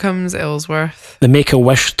out. Out comes Ellsworth. The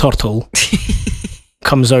Make-A-Wish turtle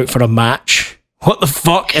comes out for a match. What the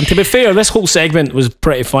fuck? And to be fair, this whole segment was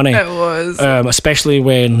pretty funny. It was. Especially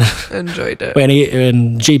when enjoyed it. When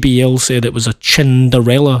JBL said it was a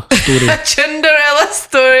Cinderella story. A Cinderella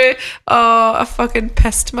story. Oh, I fucking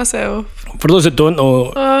pissed myself. For those that don't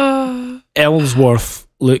know, Ellsworth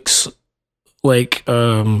looks like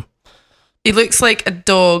he looks like a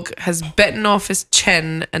dog has bitten off his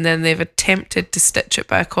chin and then they've attempted to stitch it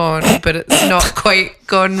back on, but it's not quite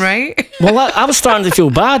gone right. Well, I was starting to feel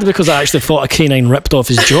bad because I actually thought a canine ripped off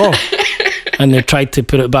his jaw and they tried to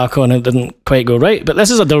put it back on and it didn't quite go right. But this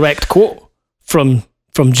is a direct quote from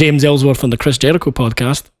James Ellsworth on the Chris Jericho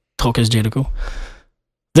podcast, Talk is Jericho.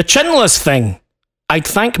 The chinless thing. I'd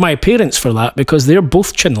thank my parents for that because they're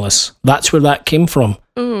both chinless. That's where that came from.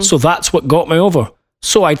 So that's what got me over.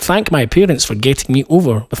 So I'd thank my parents for getting me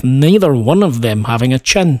over with neither one of them having a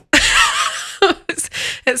chin.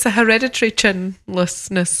 It's a hereditary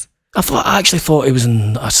chinlessness. I actually thought he was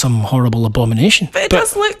in some horrible abomination. But it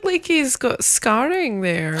does look like he's got scarring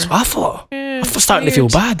there. That's what I thought. Yeah, I was starting to feel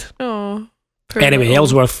bad. Oh. Anyway,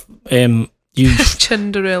 Ellsworth, you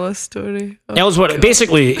Cinderella story. Oh, Ellsworth, God.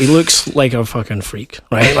 basically, he looks like a fucking freak,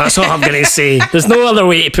 right? That's all I'm going to say. There's no other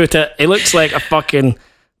way to put it. He looks like a fucking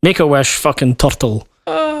Make-A-Wish fucking turtle.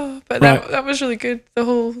 Oh, but right. that was really good.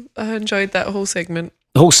 I enjoyed that whole segment.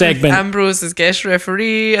 The whole segment. Ambrose as guest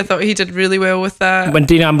referee, I thought he did really well with that. When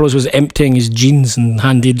Dean Ambrose was emptying his jeans and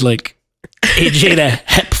handed like AJ the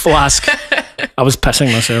hip flask, I was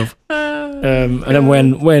pissing myself. And then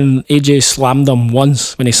when AJ slammed him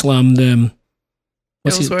once, when he slammed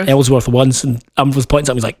Ellsworth once, and Ambrose points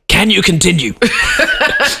at him, he's like, "Can you continue?"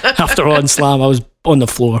 After one slam, I was on the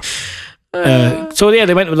floor. So yeah,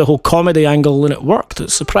 they went with the whole comedy angle and it worked.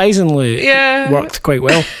 It surprisingly worked quite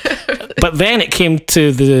well. But then it came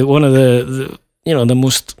to one of the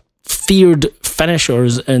most feared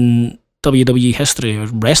finishers in WWE history or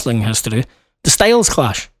wrestling history, the Styles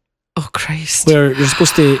Clash. Oh Christ! Where you're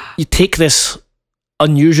supposed to take this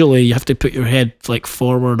unusually, you have to put your head like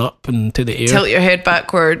forward up and to the air. Tilt your head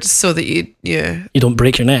backwards so that you don't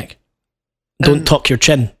break your neck. Don't tuck your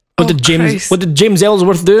chin. What did James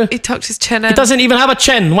Ellsworth do? He tucked his chin in. He doesn't even have a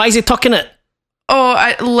chin. Why is he tucking it? Oh,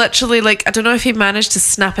 I literally, I don't know if he managed to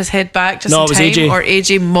snap his head back just in time, AJ. or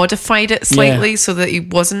AJ modified it slightly so that he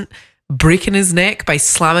wasn't breaking his neck by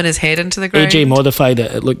slamming his head into the ground. AJ modified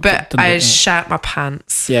it. It looked, but I shat my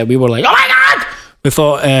pants. Yeah, we were like, oh my God! We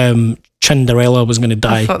thought Cinderella was going to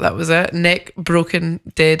die. I thought that was it. Neck broken,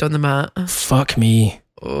 dead on the mat. Fuck me.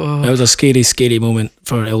 Oh. That was a scary, scary moment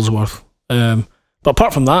for Ellsworth. But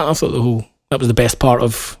apart from that, I thought that was the best part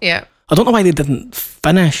of... Yeah. I don't know why they didn't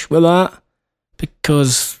finish with that,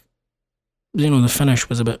 because, the finish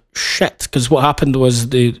was a bit shit, because what happened was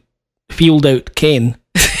they wheeled out Kane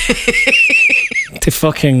to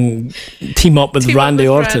fucking team up with Randy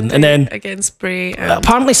Orton. And then... against Bray.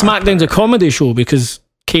 Apparently SmackDown's a comedy show, because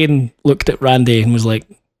Kane looked at Randy and was like,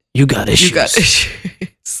 you got issues. You got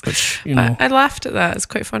issues. Which, I laughed at that. It's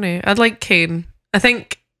quite funny. I like Kane. I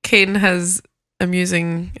think Kane has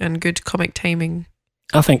amusing and good comic timing.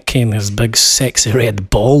 I think Kane has big sexy red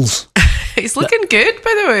balls. He's looking good,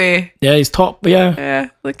 by the way. Yeah, he's top. Yeah,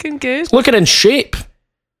 looking good. Looking in shape.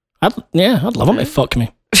 I'd love him to fuck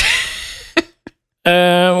me.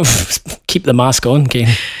 Keep the mask on, Kane.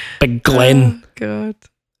 Big Glenn. Oh, God.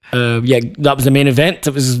 Yeah, that was the main event.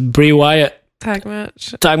 It was Bray Wyatt. Tag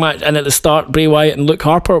match. And at the start, Bray Wyatt and Luke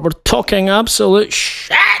Harper were talking absolute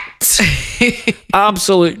shit.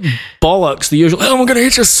 Absolute bollocks. The usual, I'm going to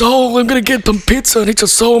eat your soul. I'm going to get some pizza and eat your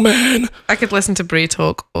soul, man. I could listen to Bray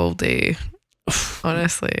talk all day.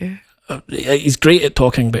 Honestly. He's great at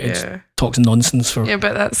talking, but he talks nonsense for... Yeah,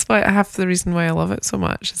 but that's why half the reason why I love it so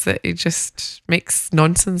much is that he just makes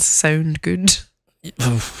nonsense sound good.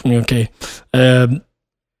 Okay. Yeah.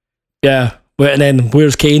 And then,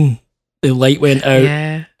 where's Kane? The light went out.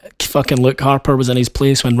 Yeah. Fucking Luke Harper was in his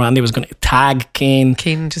place when Randy was going to tag Kane.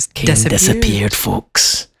 Kane just disappeared,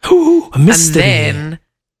 folks. Ooh, a mystery. And then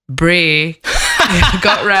Bray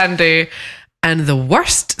got Randy, and the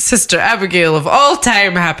worst Sister Abigail of all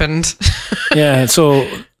time happened. Yeah, so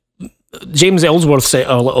James Ellsworth set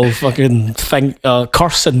a little fucking thing,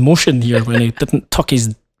 curse in motion here when he didn't tuck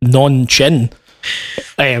his non-chin.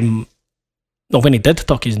 When he did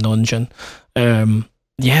tuck his non-chin.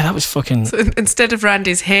 Yeah, that was fucking... So instead of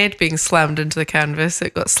Randy's head being slammed into the canvas,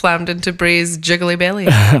 it got slammed into Bray's jiggly belly.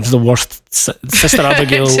 It was the worst. Sister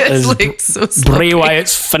Abigail is so Bray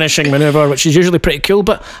Wyatt's finishing manoeuvre, which is usually pretty cool,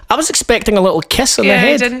 but I was expecting a little kiss on the head.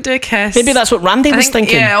 Yeah, he didn't do a kiss. Maybe that's what Randy was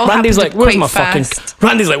thinking. Yeah, Randy's like, where's my fast. fucking...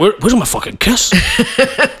 Randy's like, where's my fucking kiss?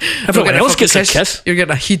 Everyone else gets a kiss. You're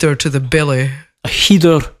getting a heater to the belly. A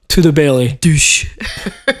heater to the belly. Douche.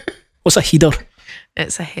 What's a heater?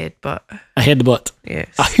 It's a headbutt. A headbutt.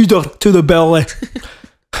 Yes. A heater to the belly.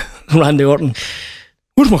 Randy Orton.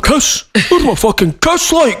 Where's my kiss? Where's my fucking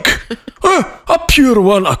kiss like? I pure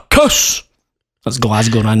want a kiss. That's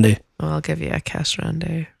Glasgow Randy. Well, I'll give you a kiss,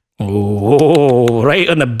 Randy. Oh, right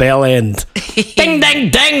on the bell end. Ding,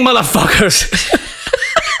 ding, ding, motherfuckers.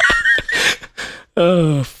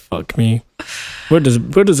 Oh, fuck me. Where does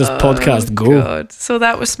this podcast go? God. So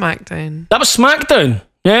that was SmackDown. That was SmackDown.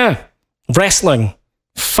 Yeah. Wrestling.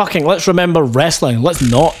 Fucking, let's remember wrestling. Let's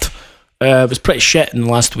not. It was pretty shit in the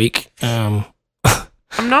last week. I'm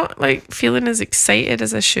not like feeling as excited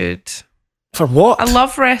as I should. For what? I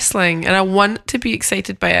love wrestling and I want to be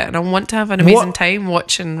excited by it and I want to have an amazing time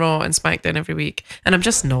watching Raw and SmackDown every week, and I'm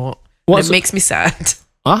just not. It makes me sad.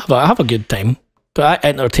 I have a good time, but I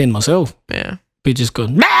entertain myself. Yeah. Be just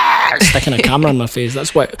going, sticking a camera in my face.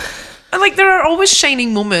 That's what... Like, there are always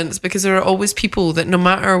shining moments because there are always people that no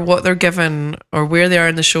matter what they're given or where they are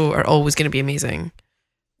in the show are always going to be amazing.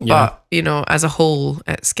 Yeah. But, you know, as a whole,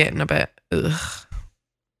 it's getting a bit, ugh.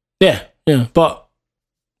 Yeah. But,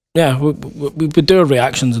 yeah, we do our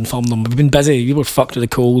reactions and film them. We've been busy. You were fucked with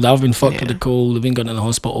the cold. I've been fucked with the cold. I've been going to the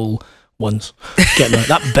hospital once. Getting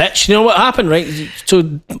that bitch. You know what happened, right?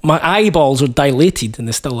 So my eyeballs are dilated, and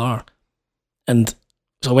they still are. And...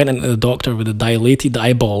 so I went into the doctor with the dilated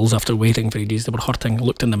eyeballs after waiting for ages. They were hurting. I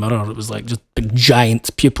looked in the mirror. It was like just big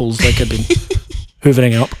giant pupils, like I'd been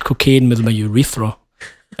hoovering up cocaine with my urethra.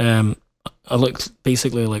 I looked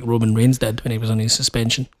basically like Roman Reigns did when he was on his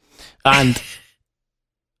suspension. And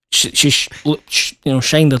she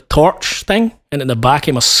shined a torch thing into the back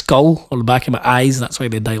of my skull or the back of my eyes. That's why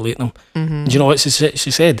they dilate them. Mm-hmm. Do you know what she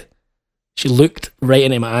said? She looked right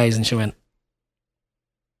into my eyes and she went,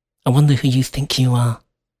 I wonder who you think you are.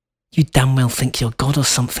 You damn well think you're God or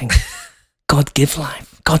something. God give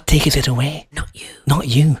life. God taketh it away. Not you. Not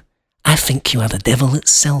you. I think you are the devil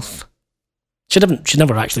itself. She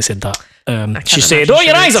never actually said that. She said,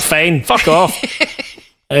 your eyes are fine. Fuck off.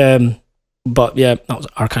 But yeah, that was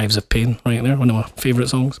Archives of Pain right there. One of my favourite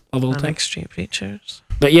songs of all time. Extreme Features.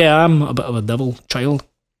 But yeah, I'm a bit of a devil child,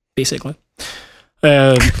 basically.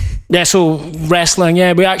 Yeah, so wrestling.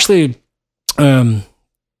 Yeah, we actually...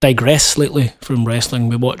 digress slightly from wrestling.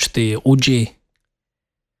 We watched the OJ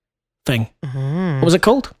thing. Mm-hmm. What was it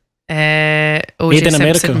called? OJ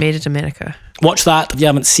Simpson Made in America. Watch that if you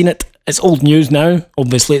haven't seen it. It's old news now.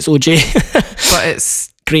 Obviously, it's OJ. But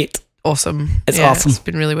it's great. Awesome. It's awesome. It's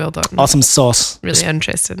been really well done. Awesome sauce. Really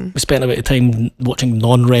interesting. We spent a bit of time watching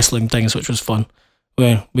non-wrestling things, which was fun.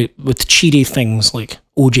 With cheery things like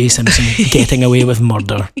OJ Simpson getting away with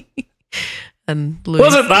murder. And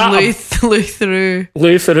wasn't that Louis Theroux.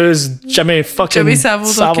 Louis Theroux's Jimmy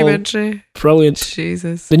Savile documentary. Brilliant.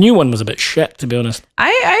 Jesus. The new one was a bit shit, to be honest.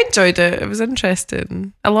 I enjoyed it. It was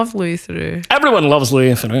interesting. I love Louis Theroux. Everyone loves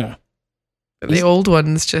Louis Theroux. The old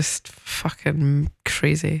one's just fucking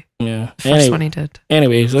crazy. Yeah. The first one he did.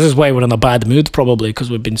 Anyway, this is why we're in a bad mood, probably,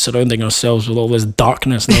 because we've been surrounding ourselves with all this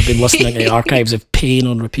darkness and I've been listening to Archives of Pain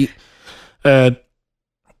on repeat.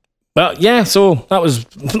 But yeah, so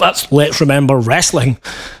that's Let's Remember Wrestling.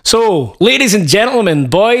 So, ladies and gentlemen,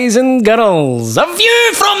 boys and girls, a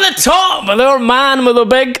view from the top with our man with a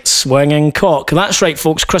big swinging cock. That's right,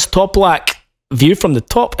 folks, Chris Toplack, View from the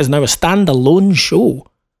Top is now a standalone show.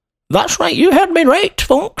 That's right, you heard me right,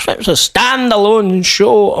 folks. It's a standalone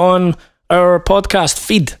show on our podcast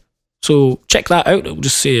feed. So check that out. It'll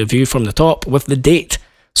just say A View from the Top with the date.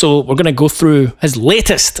 So we're going to go through his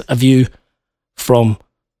latest A View from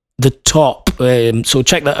the Top. So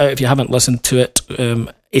check that out if you haven't listened to it.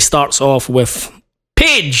 He starts off with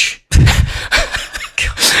Paige.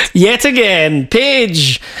 Yet again,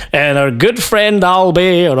 Paige and our good friend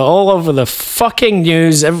Albie are all over the fucking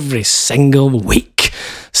news every single week.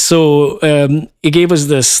 So he gave us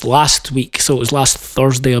this last week, so it was last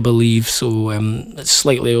Thursday, I believe. So it's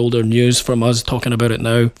slightly older news from us talking about it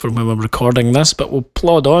now from when we're recording this, but we'll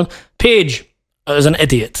plod on. Paige is an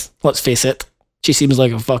idiot, let's face it. She seems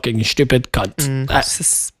like a fucking stupid cunt.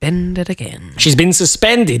 Suspended again. She's been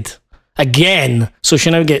suspended again, so she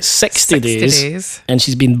now gets 60 days. And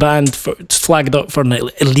she's been banned for, flagged up for an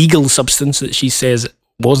illegal substance that she says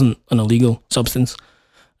wasn't an illegal substance.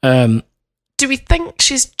 Do we think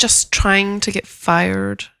she's just trying to get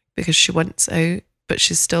fired because she wants out, but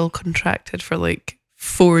she's still contracted for like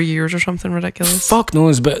 4 years or something ridiculous? Fuck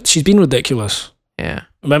knows, but she's been ridiculous. Yeah.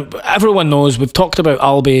 Remember, everyone knows, we've talked about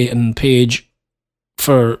Albie and Paige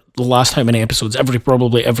for the last how many episodes?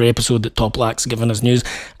 Probably every episode that Toplack's given us news.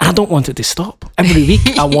 And I don't want it to stop. Every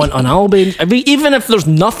week I want an Albie. Even if there's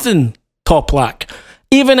nothing, Toplack.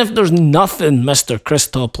 Even if there's nothing, Mr. Chris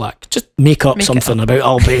Toplack. Just make up something about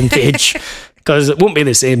Albie and Paige. Because it won't be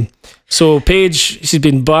the same. So Paige, she's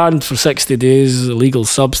been banned for 60 days, illegal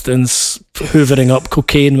substance, hoovering up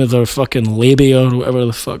cocaine with her fucking labia or whatever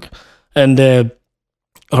the fuck. And her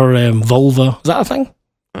vulva. Is that a thing?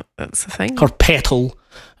 That's the thing. Her petal.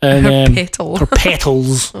 And, her petal. Her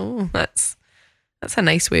petals. Oh, that's a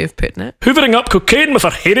nice way of putting it. Hoovering up cocaine with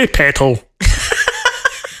her hairy petal.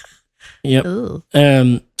 Yep.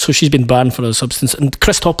 So she's been banned for a substance. And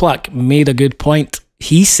Chris Toplack made a good point.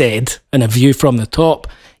 He said, in A View from the Top,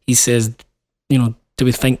 he says, do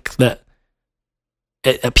we think that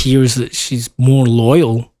it appears that she's more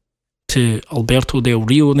loyal to Alberto Del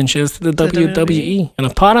Rio than she is to the WWE? And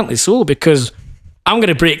apparently so, because I'm going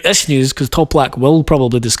to break this news because Toplack will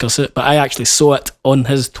probably discuss it, but I actually saw it on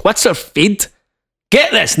his Twitter feed. Get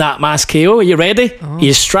this, Nat Mas KO. Are you ready? Oh. Are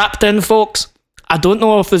you strapped in, folks? I don't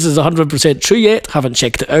know if this is 100% true yet. Haven't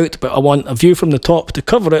checked it out, but I want A View from the Top to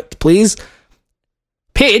cover it, please.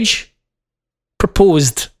 Paige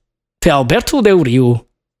proposed to Alberto Del Rio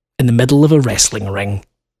in the middle of a wrestling ring.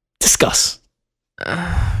 Discuss.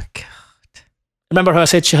 Oh, God. Remember how I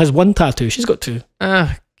said she has one tattoo? She's got two.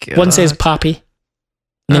 Oh, God. One says Papi.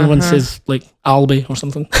 Another one says, like, Albie or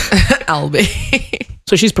something. Albie.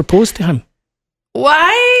 So she's proposed to him.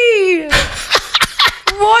 Why?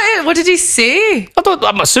 What did he say?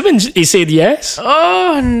 I'm assuming he said yes.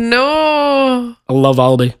 Oh, no. I love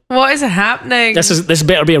Albie. What is happening? This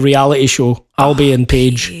better be a reality show. Albie and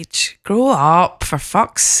Paige. Grow up, for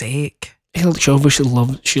fuck's sake. She obviously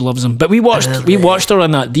loves him. But we watched her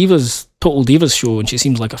on that Total Divas show, and she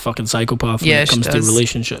seems like a fucking psychopath when it comes to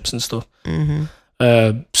relationships and stuff.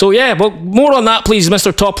 Mm-hmm. So yeah, well, more on that, please,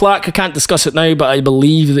 Mr. Toplack. I can't discuss it now, but I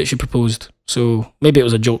believe that she proposed. So maybe it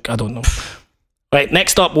was a joke. I don't know. Right,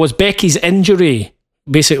 next up was Becky's injury.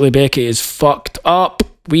 Basically, Becky is fucked up.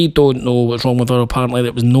 We don't know what's wrong with her. Apparently,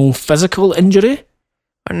 there was no physical injury.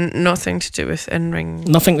 Nothing to do with in-ring.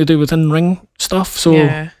 Nothing to do with in-ring stuff. So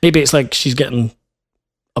maybe it's like she's getting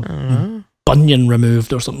a bunion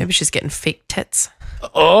removed or something. Maybe she's getting fake tits.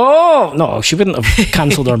 Oh, no, she wouldn't have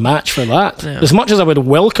cancelled her match for that. No. As much as I would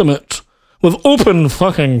welcome it with open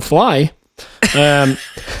fucking fly.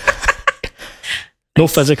 No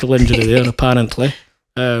physical injury there, apparently.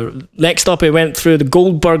 Next up, we went through the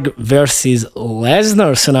Goldberg versus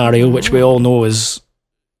Lesnar scenario, which we all know is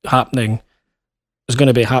happening. Is going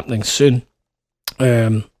to be happening soon.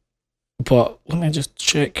 But let me just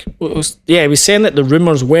check. What was? Yeah, he was saying that the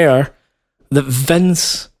rumours were that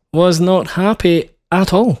Vince was not happy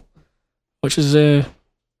at all, which is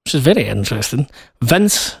very interesting.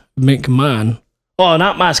 Vince McMahon. Oh,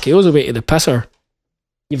 Nat Mas KO's away to the pisser.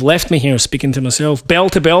 You've left me here speaking to myself. Bell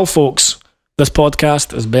to bell, folks. This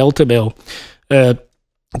podcast is bell to bell.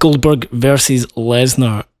 Goldberg versus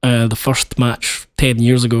Lesnar. The first match 10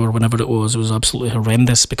 years ago or whenever it was absolutely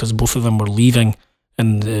horrendous because both of them were leaving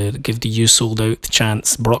and give the "you sold out"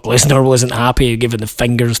 chance. Brock Lesnar wasn't happy, giving the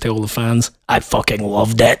fingers to all the fans. I fucking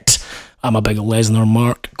loved it. I'm a big Lesnar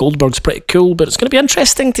mark. Goldberg's pretty cool, but it's going to be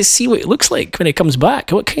interesting to see what it looks like when he comes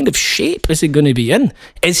back. What kind of shape is he going to be in?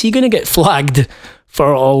 Is he going to get flagged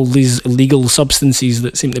for all these illegal substances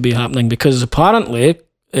that seem to be happening? Because apparently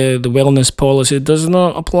the wellness policy does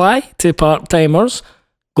not apply to part-timers.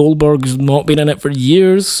 Goldberg's not been in it for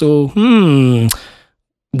years, so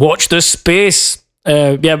watch this space.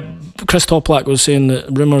 Chris Toplak was saying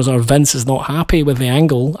that rumours are Vince is not happy with the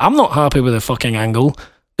angle. I'm not happy with the fucking angle.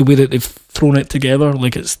 The way that they've thrown it together,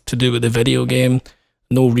 like it's to do with the video game.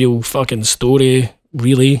 No real fucking story,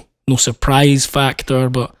 really. No surprise factor,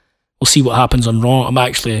 but we'll see what happens on Raw. I'm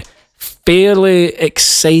actually fairly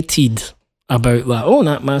excited about that. Oh,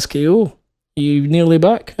 Nat Maskio, you nearly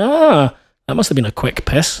back? Ah, that must have been a quick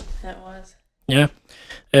piss. That was. Yeah.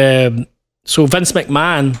 So Vince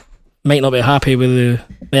McMahon might not be happy with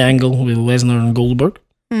the angle with Lesnar and Goldberg,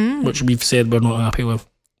 which we've said we're not happy with.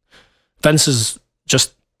 Vince is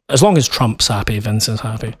just, as long as Trump's happy, Vince is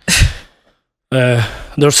happy.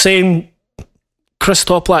 They're saying, Chris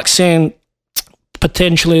Toplak saying,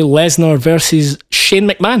 potentially Lesnar versus Shane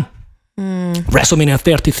McMahon. WrestleMania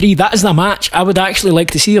 33. That is the match I would actually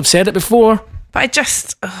like to see. I've said it before. But I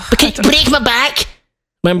just... break my back.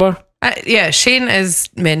 Remember? Shane is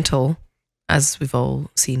mental, as we've all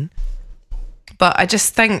seen. But I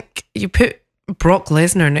just think you put Brock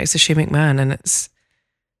Lesnar next to Shane McMahon and it's...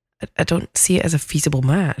 I don't see it as a feasible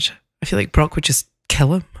match. I feel like Brock would just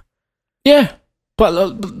kill him. Yeah,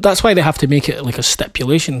 but that's why they have to make it like a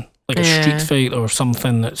stipulation, like a street fight or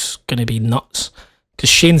something that's going to be nuts.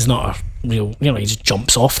 Because Shane's not a real, he just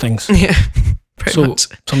jumps off things. Yeah, pretty much.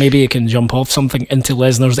 So maybe he can jump off something into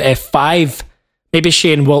Lesnar's F5. Maybe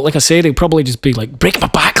Shane will, like I said, he'll probably just be like, break my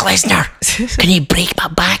back, Lesnar. Can you break my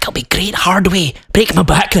back? It'll be great hard way. Break my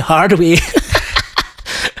back the hard way.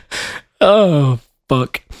 Oh,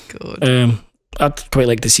 fuck. God. I'd quite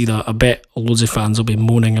like to see that. I bet loads of fans will be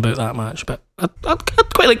moaning about that match, but I'd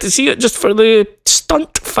quite like to see it just for the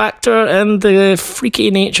stunt factor and the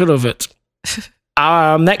freaky nature of it.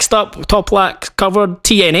 Next up, Toplak covered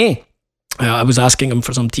TNA. I was asking him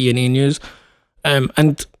for some TNA news,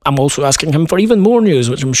 and I'm also asking him for even more news,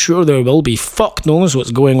 which I'm sure there will be. Fuck knows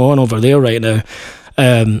what's going on over there right now.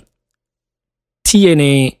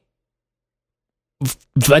 TNA...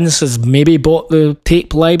 Vince has maybe bought the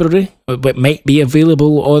tape library, but might be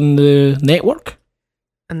available on the network.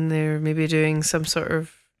 And they're maybe doing some sort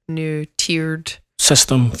of new tiered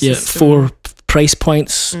system. Yeah, 4 price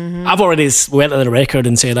points. I've already went on the record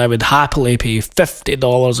and said I would happily pay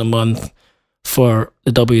 $50 a month for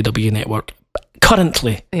the WWE network.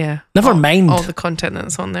 Currently. Yeah. Never mind. All the content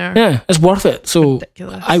that's on there. Yeah, it's worth it. So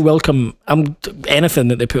ridiculous. I welcome anything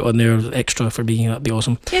that they put on there extra for me. That'd be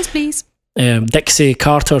awesome. Yes, please. Dixie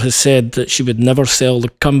Carter has said that she would never sell the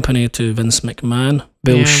company to Vince McMahon.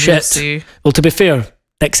 Bullshit. Yeah, well, to be fair,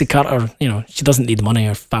 Dixie Carter, she doesn't need money.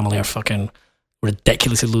 Her family are fucking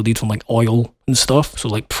ridiculously loaded from like oil and stuff. So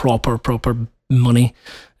like proper money.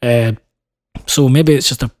 So maybe it's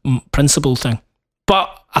just a principle thing.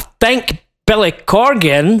 But I think Billy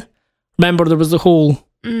Corgan, remember there was the whole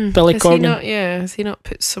Billy Corgan. Has he not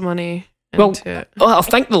put some money into it? Well, I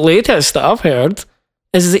think the latest that I've heard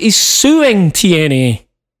is that he's suing TNA.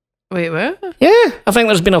 Wait, what? Yeah, I think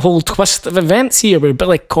there's been a whole twist of events here where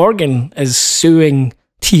Billy Corgan is suing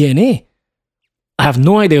TNA. I have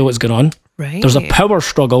no idea what's going on. Right. There's a power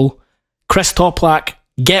struggle. Chris Toplak,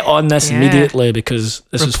 get on this immediately because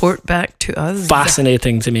this report back to us.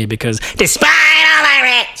 Fascinating to me because despite all my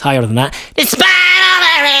ring, it's higher than that. Despite all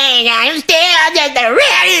my ring, I'm still just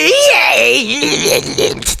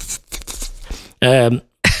the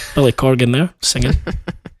Billy Corgan there singing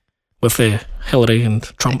with Hillary and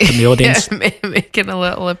Trump in the audience. Making a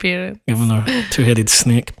little appearance. Giving her two-headed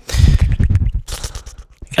snake.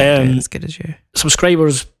 As good as you.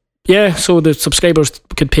 Subscribers, so the subscribers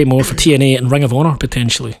could pay more for TNA and Ring of Honor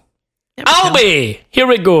potentially. Yep, Albie! Here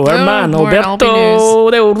we go. Our man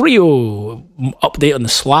Alberto Del Rio. Update on the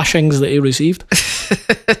slashings that he received.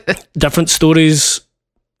 Different stories,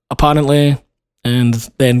 apparently, and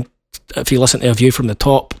then if you listen to A View from the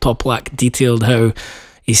Top, Toplak detailed how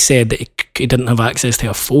he said that he didn't have access to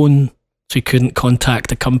a phone, so he couldn't contact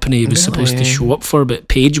the company he was supposed to show up for, but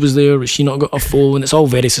Paige was there, but she not got a phone. It's all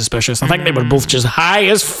very suspicious. I think they were both just high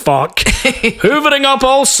as fuck, hoovering up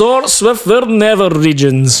all sorts with their nether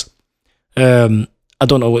regions. I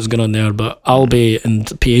don't know what's going on there, but Albie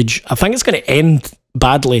and Paige, I think it's going to end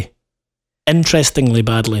badly. Interestingly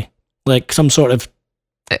badly. Like some sort of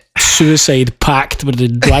suicide pact where they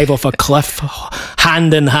drive off a cliff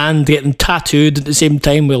hand in hand, getting tattooed at the same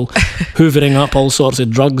time while hoovering up all sorts of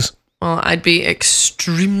drugs. Well, I'd be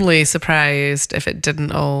extremely surprised if it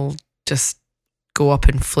didn't all just go up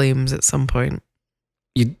in flames at some point.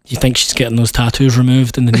 You think she's getting those tattoos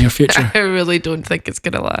removed in the near future? I really don't think it's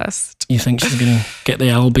going to last. You think she's going to get the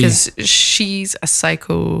Albie? Because she's a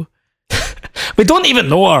psycho. We don't even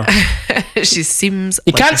know her. She seems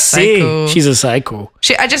You like can't a psycho. say she's a psycho.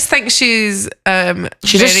 I just think she's very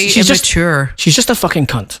she's immature. She's just a fucking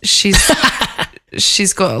cunt.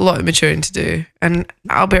 She's got a lot of maturing to do. And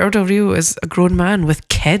Alberto Del Rio is a grown man with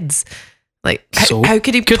kids. Like, So, how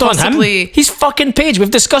could he good on possibly... him. He's fucking Paige. We've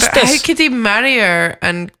discussed But this. how could he marry her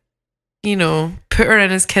and, put her in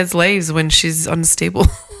his kids' lives when she's unstable?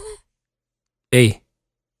 Hey,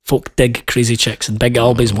 folk dig crazy chicks, and Big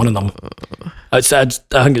Albie's one of them. I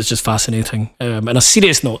think it's just fascinating. On a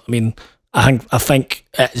serious note, I mean, I think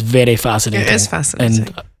it's very fascinating. It is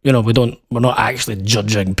fascinating. And we're not actually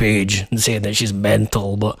judging Paige and saying that she's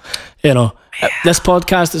mental, but this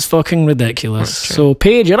podcast is fucking ridiculous. So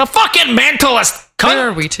Paige, you're a fucking mentalist. How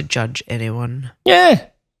are we to judge anyone? Yeah.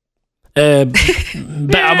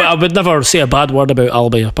 But I would never say a bad word about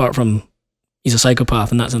Albie apart from he's a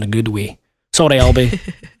psychopath, and that's in a good way. Sorry, Albie,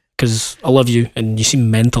 because I love you and you seem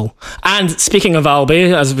mental. And speaking of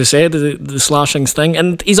Albie, as we said, the slashings thing,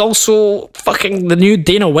 and he's also fucking the new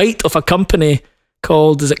Dana White of a company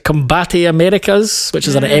called, is it Combate Americas, which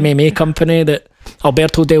is an MMA company that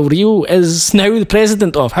Alberto Del Rio is now the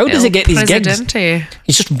president of. How does he get these gigs?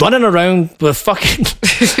 He's just running around with fucking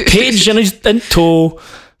Paige in tow,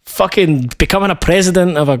 fucking becoming a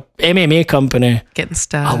president of a MMA company. Getting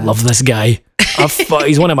stabbed. I love this guy.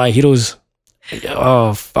 He's one of my heroes.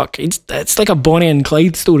 Oh, fuck. It's like a Bonnie and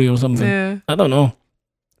Clyde story or something. Yeah. I don't know.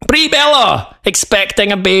 Brie Bella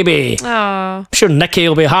expecting a baby. Aww. I'm sure Nikki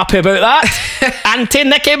will be happy about that. Auntie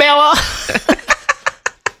Nikki Bella.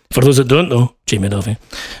 For those that don't know, Jamie Duffy,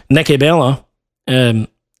 Nikki Bella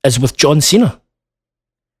is with John Cena,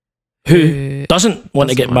 who doesn't want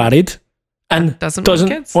to get married and doesn't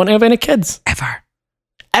want to have any kids.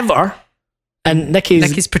 Ever. And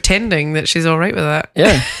Nikki's pretending that she's all right with that.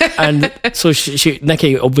 Yeah. And so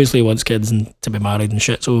Nikki obviously wants kids and to be married and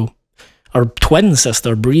shit. So our twin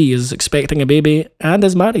sister Brie is expecting a baby and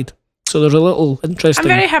is married. So there's a little interesting.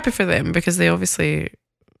 I'm very happy for them because they obviously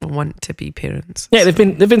want to be parents. Yeah, they've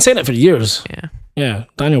been saying it for years. Yeah. Yeah,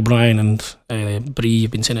 Daniel Bryan and Brie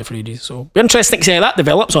have been saying it for ages. So be interesting to see how that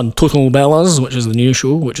develops on Total Bellas, which is the new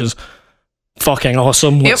show, which is fucking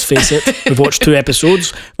awesome, let's face it. We've watched 2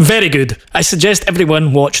 episodes. Very good. I suggest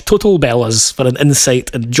everyone watch Total Bellas for an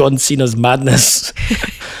insight in John Cena's madness.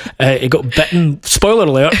 He got bitten. Spoiler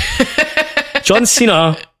alert. John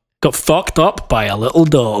Cena got fucked up by a little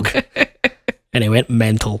dog. And he went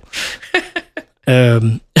mental.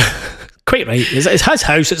 Quite right. It's his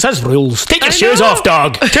house. It's his rules. Take your shoes off,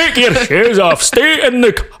 dog. Take your shoes off. Stay in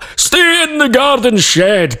the garden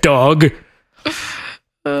shed, dog.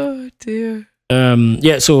 Oh dear.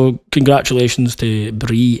 Yeah, so congratulations to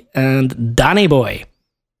Brie and Danny Boy.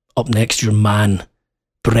 Up next, your man,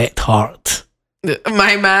 Bret Hart.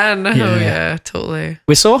 My man. Yeah. Oh yeah, totally.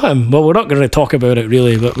 We saw him. Well, we're not going to talk about it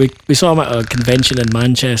really, but we saw him at a convention in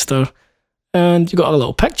Manchester, and you got a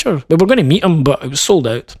little picture. We were going to meet him, but it was sold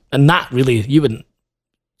out. And that really, you wouldn't.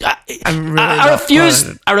 I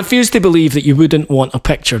refuse to believe that you wouldn't want a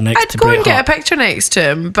picture next to Bret Hart. I'd go and get a picture next to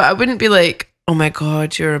him, but I wouldn't be like, oh my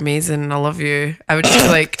God, you're amazing, I love you. I would just be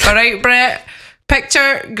like, all right, Bret,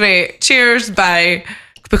 picture, great, cheers, bye.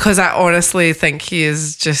 Because I honestly think he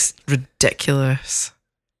is just ridiculous.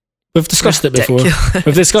 We've discussed it before.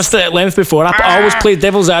 We've discussed it at length before. I always play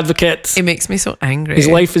devil's advocate. He makes me so angry. His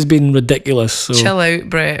life has been ridiculous. So. Chill out,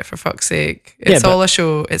 Bret, for fuck's sake. It's all a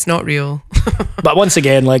show. It's not real. But once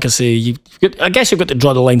again, like I say, I guess you've got to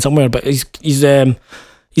draw the line somewhere. But he's now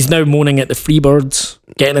moaning at the Freebirds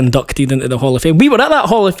getting inducted into the Hall of Fame. We were at that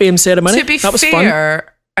Hall of Fame ceremony. To be fair,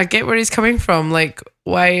 fun. I get where he's coming from. Like,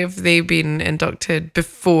 why have they been inducted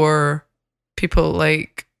before people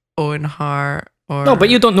like Owen Hart? No, but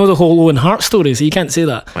you don't know the whole Owen Hart story, so you can't say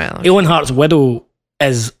that. Well, okay. Owen Hart's widow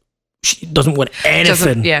she doesn't want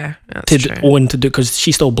anything Owen to do, because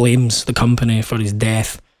she still blames the company for his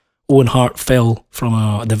death. Owen Hart fell from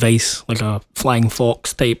a device, like a flying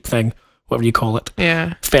fox type thing, whatever you call it.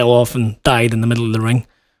 Yeah. Fell off and died in the middle of the ring.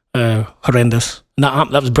 Horrendous. And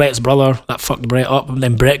that was Bret's brother. That fucked Bret up. And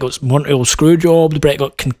then Bret got Montreal screwjobbed. Bret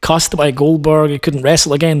got concussed by Goldberg. He couldn't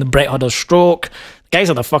wrestle again. Then Bret had a stroke. The guy's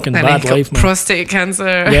had a fucking bad life, man. Prostate cancer.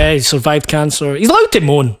 Yeah, he survived cancer. He's allowed to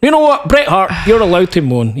moan. You know what, Bret Hart, you're allowed to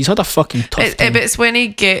moan. He's had a fucking tough time. It's when he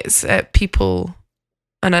gets at people,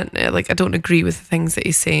 and I don't agree with the things that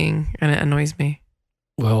he's saying, and it annoys me.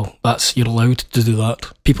 Well, you're allowed to do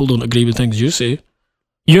that. People don't agree with things you say.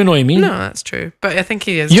 You annoy me. No, that's true. But I think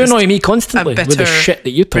he is. You annoy me constantly with the shit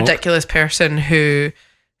that you talk. Ridiculous person who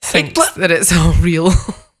thinks that it's all real.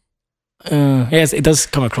 Yes, it does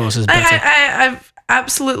come across as bitter. I've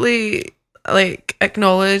absolutely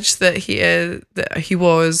acknowledged that he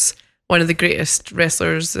was one of the greatest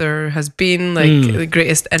wrestlers there has been, the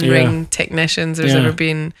greatest in-ring technicians there's ever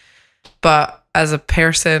been. But as a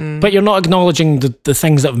person, but you're not acknowledging the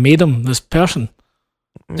things that have made him this person.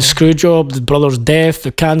 The screw job, the brother's death,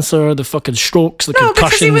 the cancer, the fucking strokes, the concussions. No,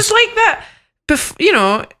 because he was like that.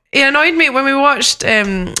 It annoyed me when we watched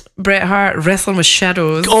Bret Hart Wrestling with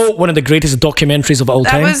Shadows. Oh, one of the greatest documentaries of all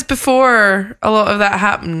time. That was before a lot of that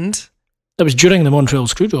happened. That was during the Montreal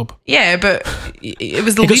Screwjob. Yeah, but it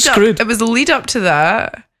was the lead up. It was the lead up to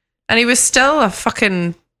that, and he was still a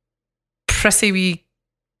fucking prissy wee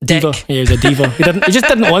diva. Dick. Yeah, he was a diva. He just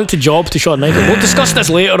didn't want to job to Shawn Michaels. We'll discuss this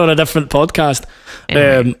later on a different podcast.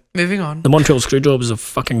 Anyway, moving on. The Montreal Screwjob is a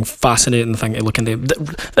fucking fascinating thing to look into.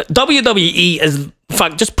 WWE is, in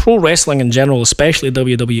fact, just pro wrestling in general, especially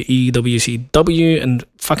WWE, WCW, and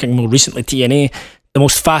fucking more recently TNA, the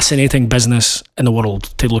most fascinating business in the world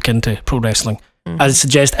to look into, pro wrestling. I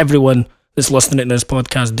suggest everyone that's listening to this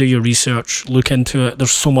podcast, do your research, look into it.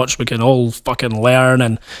 There's so much we can all fucking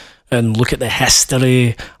learn and look at the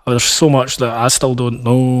history. There's so much that I still don't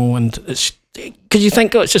know, and it's because you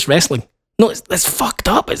think, oh, it's just wrestling. No, it's fucked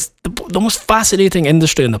up. It's the most fascinating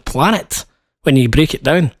industry on the planet when you break it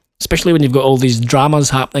down, especially when you've got all these dramas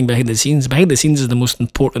happening behind the scenes. Behind the scenes is the most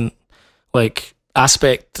important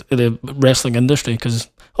aspect of the wrestling industry, because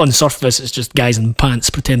on the surface it's just guys in pants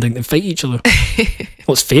pretending to fight each other.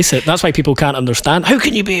 Let's face it, that's why people can't understand. How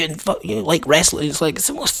can you be in wrestling? It's it's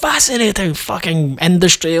the most fascinating fucking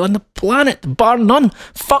industry on the planet, bar none.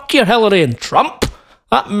 Fuck your Hillary and Trump,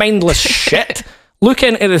 that mindless shit. Look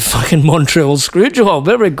into the fucking Montreal Screwjob.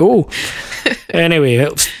 There we go. Anyway,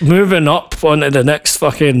 moving up on to the next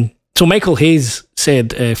fucking... So Michael Hayes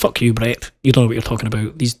said, fuck you, Bret, you don't know what you're talking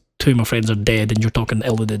about. These two of my friends are dead and you're talking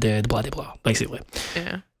ill of the dead, blah, blah, blah, basically.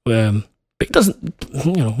 Yeah. But he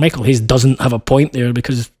doesn't, Michael Hayes doesn't have a point there,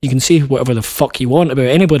 because you can say whatever the fuck you want about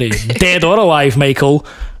anybody, dead or alive, Michael.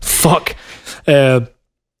 Fuck. Yeah,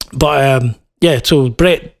 so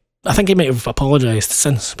Bret, I think he might have apologised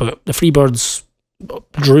since, but the Freebirds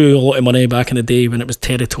drew a lot of money back in the day when it was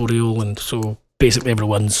territorial, and so basically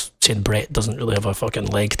everyone's saying Bret doesn't really have a fucking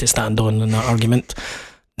leg to stand on in that argument.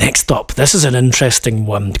 Next up, this is an interesting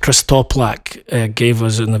one. Chris Toplak gave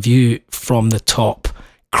us a view from the top.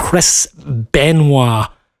 Chris Benoit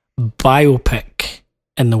biopic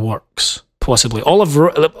in the works, possibly. All I've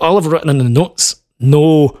written in the notes,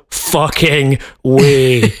 no fucking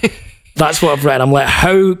way. That's what I've written. I'm like,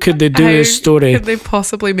 how could they do this story? How could they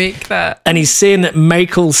possibly make that? And he's saying that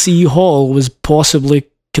Michael C. Hall was possibly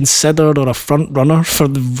considered or a front runner for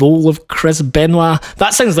the role of Chris Benoit.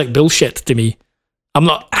 That sounds like bullshit to me. I'm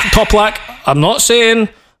not, Toplak, I'm not saying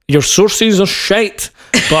your sources are shite,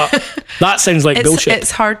 but that sounds like bullshit.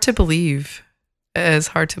 It's hard to believe. It is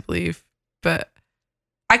hard to believe. But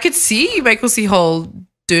I could see Michael C. Hall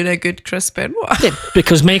doing a good Chris Benoit. Yeah,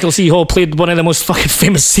 because Michael C. Hall played one of the most fucking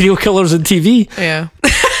famous serial killers on TV. Yeah.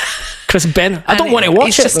 Chris Benoit. I don't want to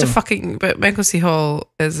watch it. But Michael C. Hall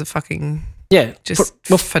is a fucking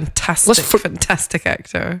fantastic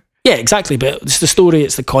actor. Yeah, exactly. But it's the story,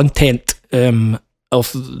 it's the content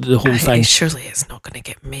of the whole thing. Surely it's not going to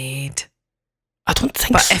get made. I don't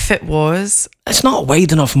think so. But if it was... It's not a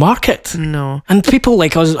wide enough market. No. And people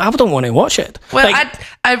like us, I don't want to watch it. Well,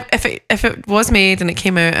 if it was made and it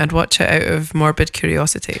came out, I'd watch it out of morbid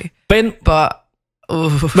curiosity. Well,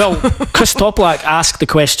 Chris Toplak asked the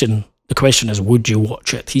question. The question is, would you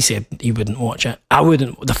watch it? He said he wouldn't watch it. I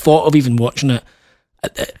wouldn't. The thought of even watching it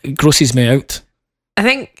grosses me out. I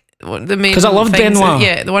think... the main, because I love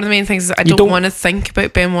Benoit. One of the main things is I don't want to think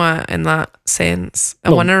about Benoit in that sense.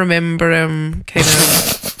 I want to remember him kind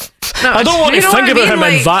of. No, I don't want to think about him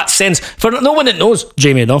in that sense. For no one that knows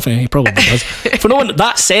Jamie Duffy, he probably does. For no one,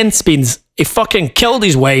 that sense means he fucking killed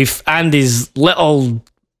his wife and his little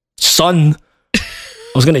son.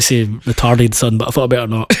 I was going to say retarded son, but I thought better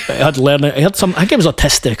not. He had learning. He had some. I think he was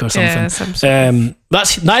autistic or something. Yeah,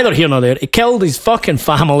 that's neither here nor there. He killed his fucking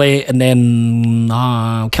family and then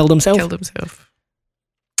killed himself.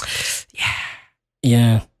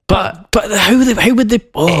 Yeah. But how would they?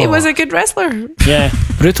 Oh. He was a good wrestler. Yeah,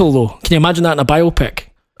 brutal though. Can you imagine that in a biopic?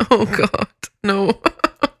 Oh God, no.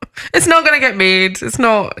 It's not going to get made. It's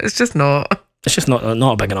not. It's just not. It's just not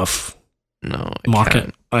a big enough. No,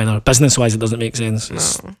 market either. Business wise, it doesn't make sense.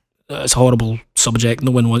 It's a horrible subject. No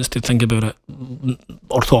one wants to think about it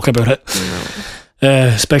or talk about it.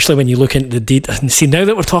 Especially when you look into the detail. See, now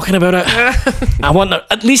that we're talking about it, I want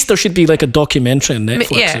at least there should be like a documentary on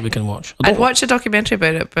Netflix that we can watch. I'd watch a documentary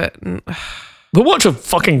about it, but we'll watch a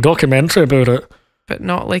fucking documentary about it. But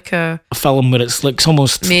not like a film where it's like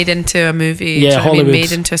almost made into a movie. Yeah, Hollywood.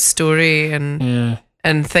 Made into a story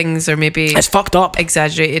and things are maybe it's fucked up,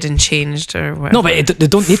 exaggerated and changed or whatever. No, but they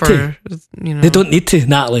don't need to. You know. They don't need to,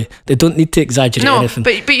 Natalie. They don't need to exaggerate anything.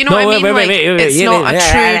 But you know what I mean? It's not a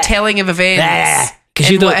true telling of events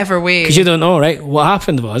in whatever way. Because you don't know, right? What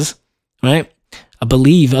happened was, right? I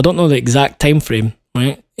believe, I don't know the exact time frame,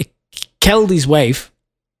 right? He killed his wife,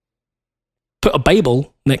 put a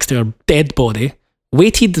Bible next to her dead body,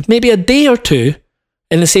 waited maybe a day or two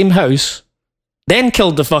in the same house, then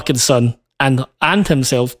killed the fucking son and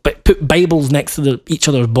himself, but put Bibles next to each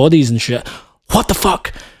other's bodies and shit. What the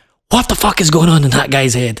fuck? What the fuck is going on in that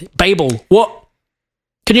guy's head? Bible, what?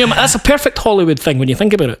 Can you imagine? That's a perfect Hollywood thing when you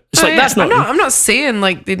think about it. It's that's not... I'm not saying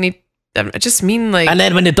like they need... I just mean like... And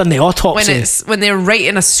then when they've done the autopsy... When they're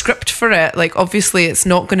writing a script for it, like obviously it's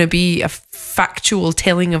not going to be a factual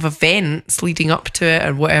telling of events leading up to it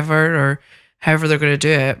or whatever, or however they're going to do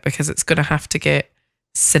it, because it's going to have to get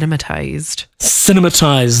cinematized.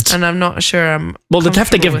 And I'm not sure I'm... Well, they'd have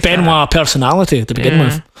to give Benoit a personality to begin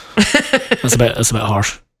with. That's a bit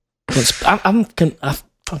harsh.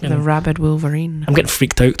 The rabid Wolverine. I'm getting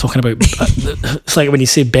freaked out talking about... it's like when you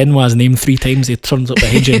say Benoit's name 3 times, he turns up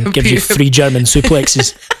behind you and gives you 3 German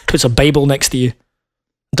suplexes, puts a Bible next to you,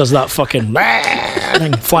 does that fucking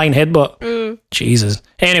thing, flying headbutt. Jesus.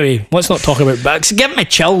 Anyway, let's not talk about... It's giving me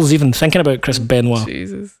chills even thinking about Chris Benoit.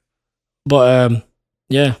 Jesus. But,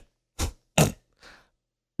 yeah.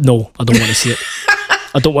 No, I don't want to see it.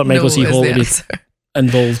 I don't want Michael C. Hall to be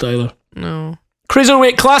involved either. No.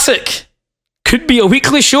 Cruiserweight Classic. Could be a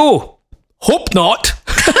weekly show. Hope not.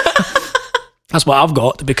 That's what I've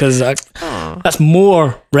got, because that's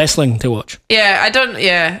more wrestling to watch.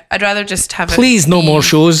 Yeah, I'd rather just have Please, no more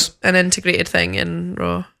shows. An integrated thing in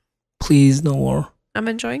Raw. Please, no more. I'm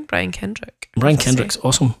enjoying Brian Kendrick. Brian Kendrick's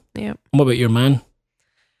awesome. Yeah. What about your man?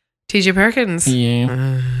 TJ Perkins.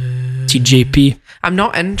 Yeah. TJP. I'm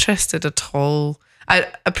not interested at all. I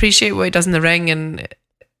appreciate what he does in the ring, and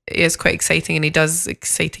he is quite exciting, and he does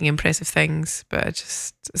exciting, impressive things, but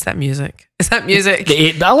it's that music. It's that music.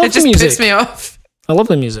 I love it. Just the music. puts me off. I love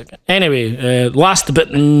the music. Anyway, last but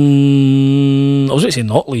I was going to say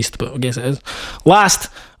not least, but I guess it is. Last,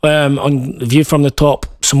 on the View from the Top,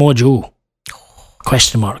 Samoa Joe.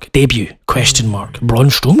 Question mark. Debut. Question mark. Braun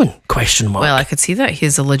Strowman. Question mark. Well, I could see that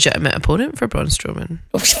he's a legitimate opponent for Braun Strowman.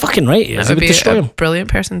 Oh, he's fucking right. He that would be a brilliant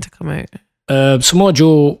person to come out. Samoa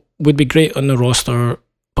Joe would be great on the roster,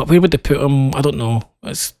 but where would they put him? I don't know.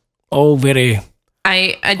 It's all very...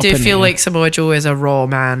 I do feel like Samoa Joe is a Raw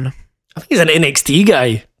man. I think he's an NXT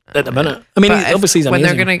guy at the minute. I mean, obviously he's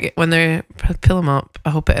amazing. When they pull him up,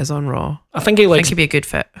 I hope it is on Raw. I think he'd be a good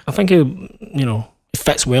fit. I think he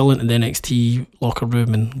fits well into the NXT locker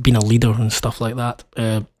room and being a leader and stuff like that.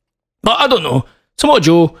 But I don't know. Samoa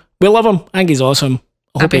Joe, we love him. I think he's awesome.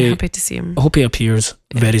 I'd be happy to see him. I hope he appears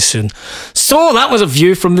very soon. So that was a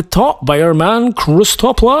view from the top by our man Chris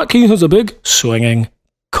Toplack. He has a big swinging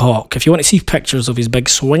cock. If you want to see pictures of his big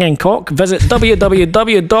swinging cock, visit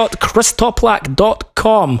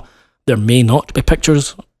www.christoplack.com. There may not be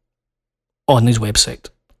pictures on his website.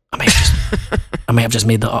 I might have just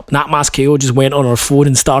made that up. Nat Mas KO just went on her phone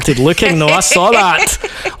and started looking. No, I saw that.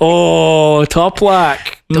 Oh,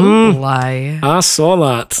 Toplack. Don't lie. I saw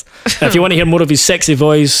that. If you want to hear more of his sexy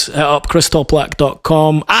voice, hit up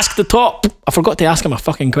christoplack.com. Ask the Top. I forgot to ask him a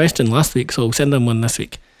fucking question last week, so I'll send him one this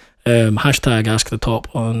week. Hashtag Ask the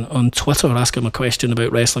Top on Twitter. Ask him a question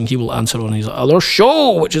about wrestling. He will answer on his other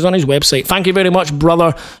show, which is on his website. Thank you very much,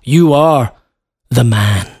 brother. You are the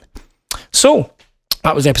man. So,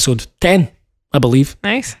 that was episode 10, I believe.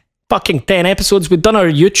 Nice. Fucking 10 episodes. We've done our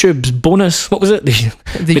YouTube's bonus. What was it?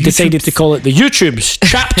 We decided to call it the YouTube's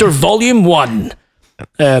Chapter Volume 1,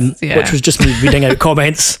 which was just me reading out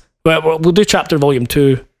comments. We'll do Chapter Volume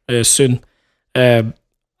 2 soon.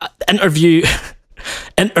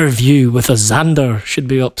 Interview with a Xander should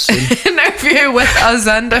be up soon. Interview with a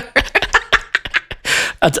Xander.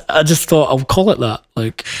 I just thought I'll call it that,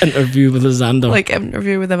 like Interview with a Xander, like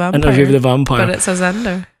Interview with a Vampire. Interview with a Vampire, but it's a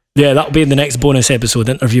Xander. Yeah, that'll be in the next bonus episode.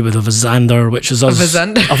 Interview with a Xander, which is us. Of a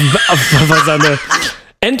Xander. Of a Xander.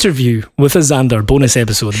 Interview with a Xander bonus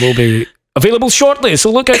episode will be available shortly,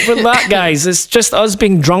 so look out for that, guys. It's just us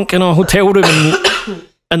being drunk in a hotel room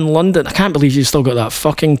in London. I can't believe you've still got that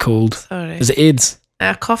fucking cold. Sorry. Is it AIDS?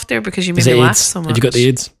 I coughed there because you made me laugh so much. Have you got the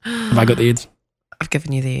AIDS? Have I got the AIDS? I've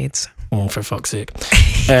given you the AIDS. Oh, for fuck's sake.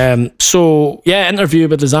 So, yeah, Interview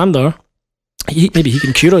with the Xander. maybe he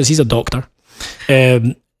can cure us. He's a doctor.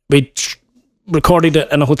 We recorded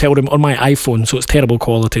it in a hotel room on my iPhone, so it's terrible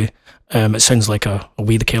quality. It sounds like a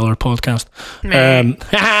We the Keller podcast. Burn,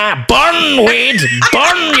 Wade!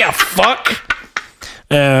 Burn, you fuck!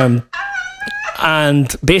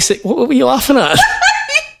 And basic... What were you laughing at?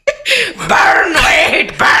 Burn,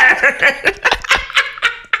 Wade, burn!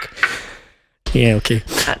 Yeah, okay.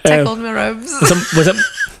 That tickled my ribs.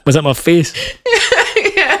 Was it my face?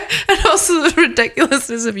 Yeah, and also the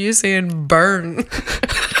ridiculousness of you saying burn.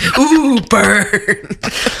 Ooh, burn.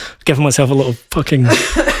 Giving myself a little fucking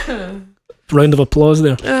round of applause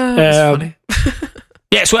there. That's funny.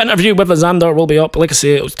 Yeah, so interview with Xander will be up. Like I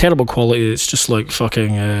say, it was terrible quality. It's just like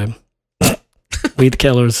fucking Weed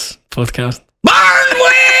Killer's podcast. Burn,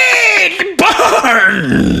 Weed!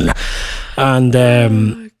 Burn!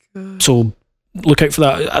 And so look out for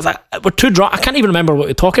that. We're too drunk. I can't even remember what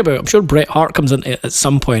we talk about. I'm sure Bret Hart comes into it at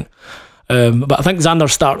some point. But I think Xander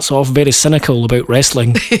starts off very cynical about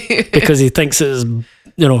wrestling because he thinks it's,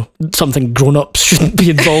 something grown-ups shouldn't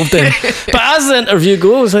be involved in. But as the interview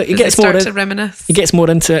goes, he gets more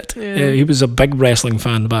into it. Yeah. He was a big wrestling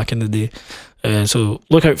fan back in the day. So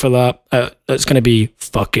look out for that. It's going to be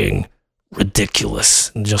fucking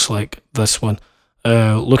ridiculous, just like this one.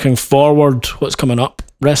 Looking forward, what's coming up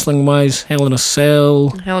wrestling-wise? Hell in a Cell.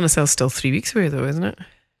 Hell in a Cell's still 3 weeks away, though, isn't it?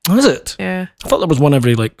 Is it? Yeah. I thought there was one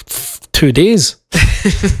every 2 days.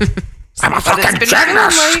 I'm a fucking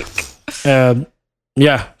genius.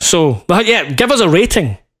 Yeah. So, give us a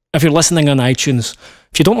rating if you're listening on iTunes.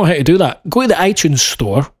 If you don't know how to do that, go to the iTunes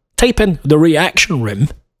store, type in The Reaction Room.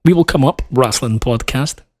 We will come up, Wrestling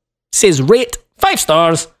Podcast. It says rate 5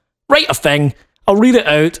 stars, write a thing. I'll read it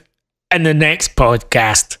out in the next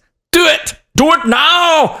podcast. Do it! Do it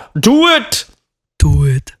now! Do it! Do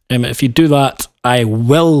it. If you do that, I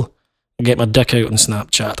will get my dick out on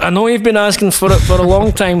Snapchat. I know you've been asking for it for a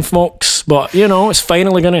long time, folks, but it's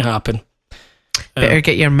finally going to happen. Better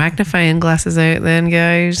get your magnifying glasses out then,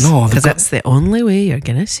 guys. No, because that's the only way you're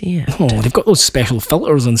going to see it. Oh, they've got those special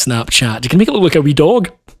filters on Snapchat. You can make it look like a wee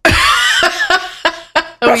dog.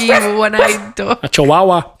 A wee one-eyed dog. A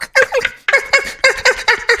chihuahua.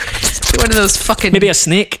 One of those fucking... Maybe a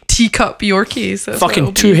snake. Teacup Yorkies. That's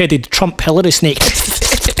fucking two-headed Trump Hillary snake.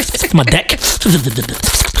 My dick.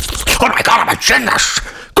 Oh my God, I'm a genius.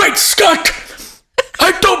 Great Scott.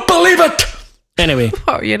 I don't believe it. Anyway.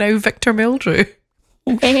 What are you now, Victor Meldrew?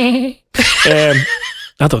 I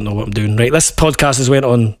don't know what I'm doing. Right, this podcast has went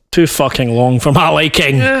on too fucking long for my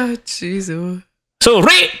liking. Oh, jeez. So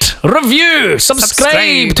rate, review,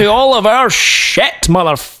 subscribe to all of our shit,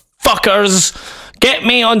 motherfuckers. Get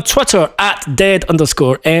me on Twitter at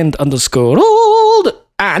dead_end_old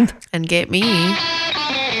and get me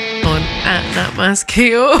on at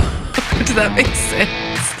NatMaskKO. Does that make sense?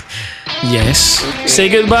 Yes. Okay. Say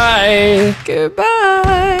goodbye.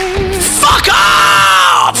 Goodbye. Fuck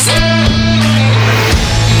off!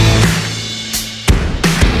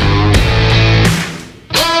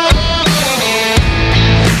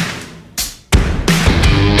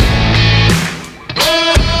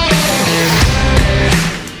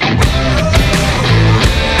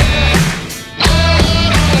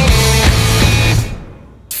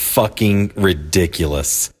 Fucking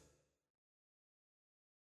ridiculous.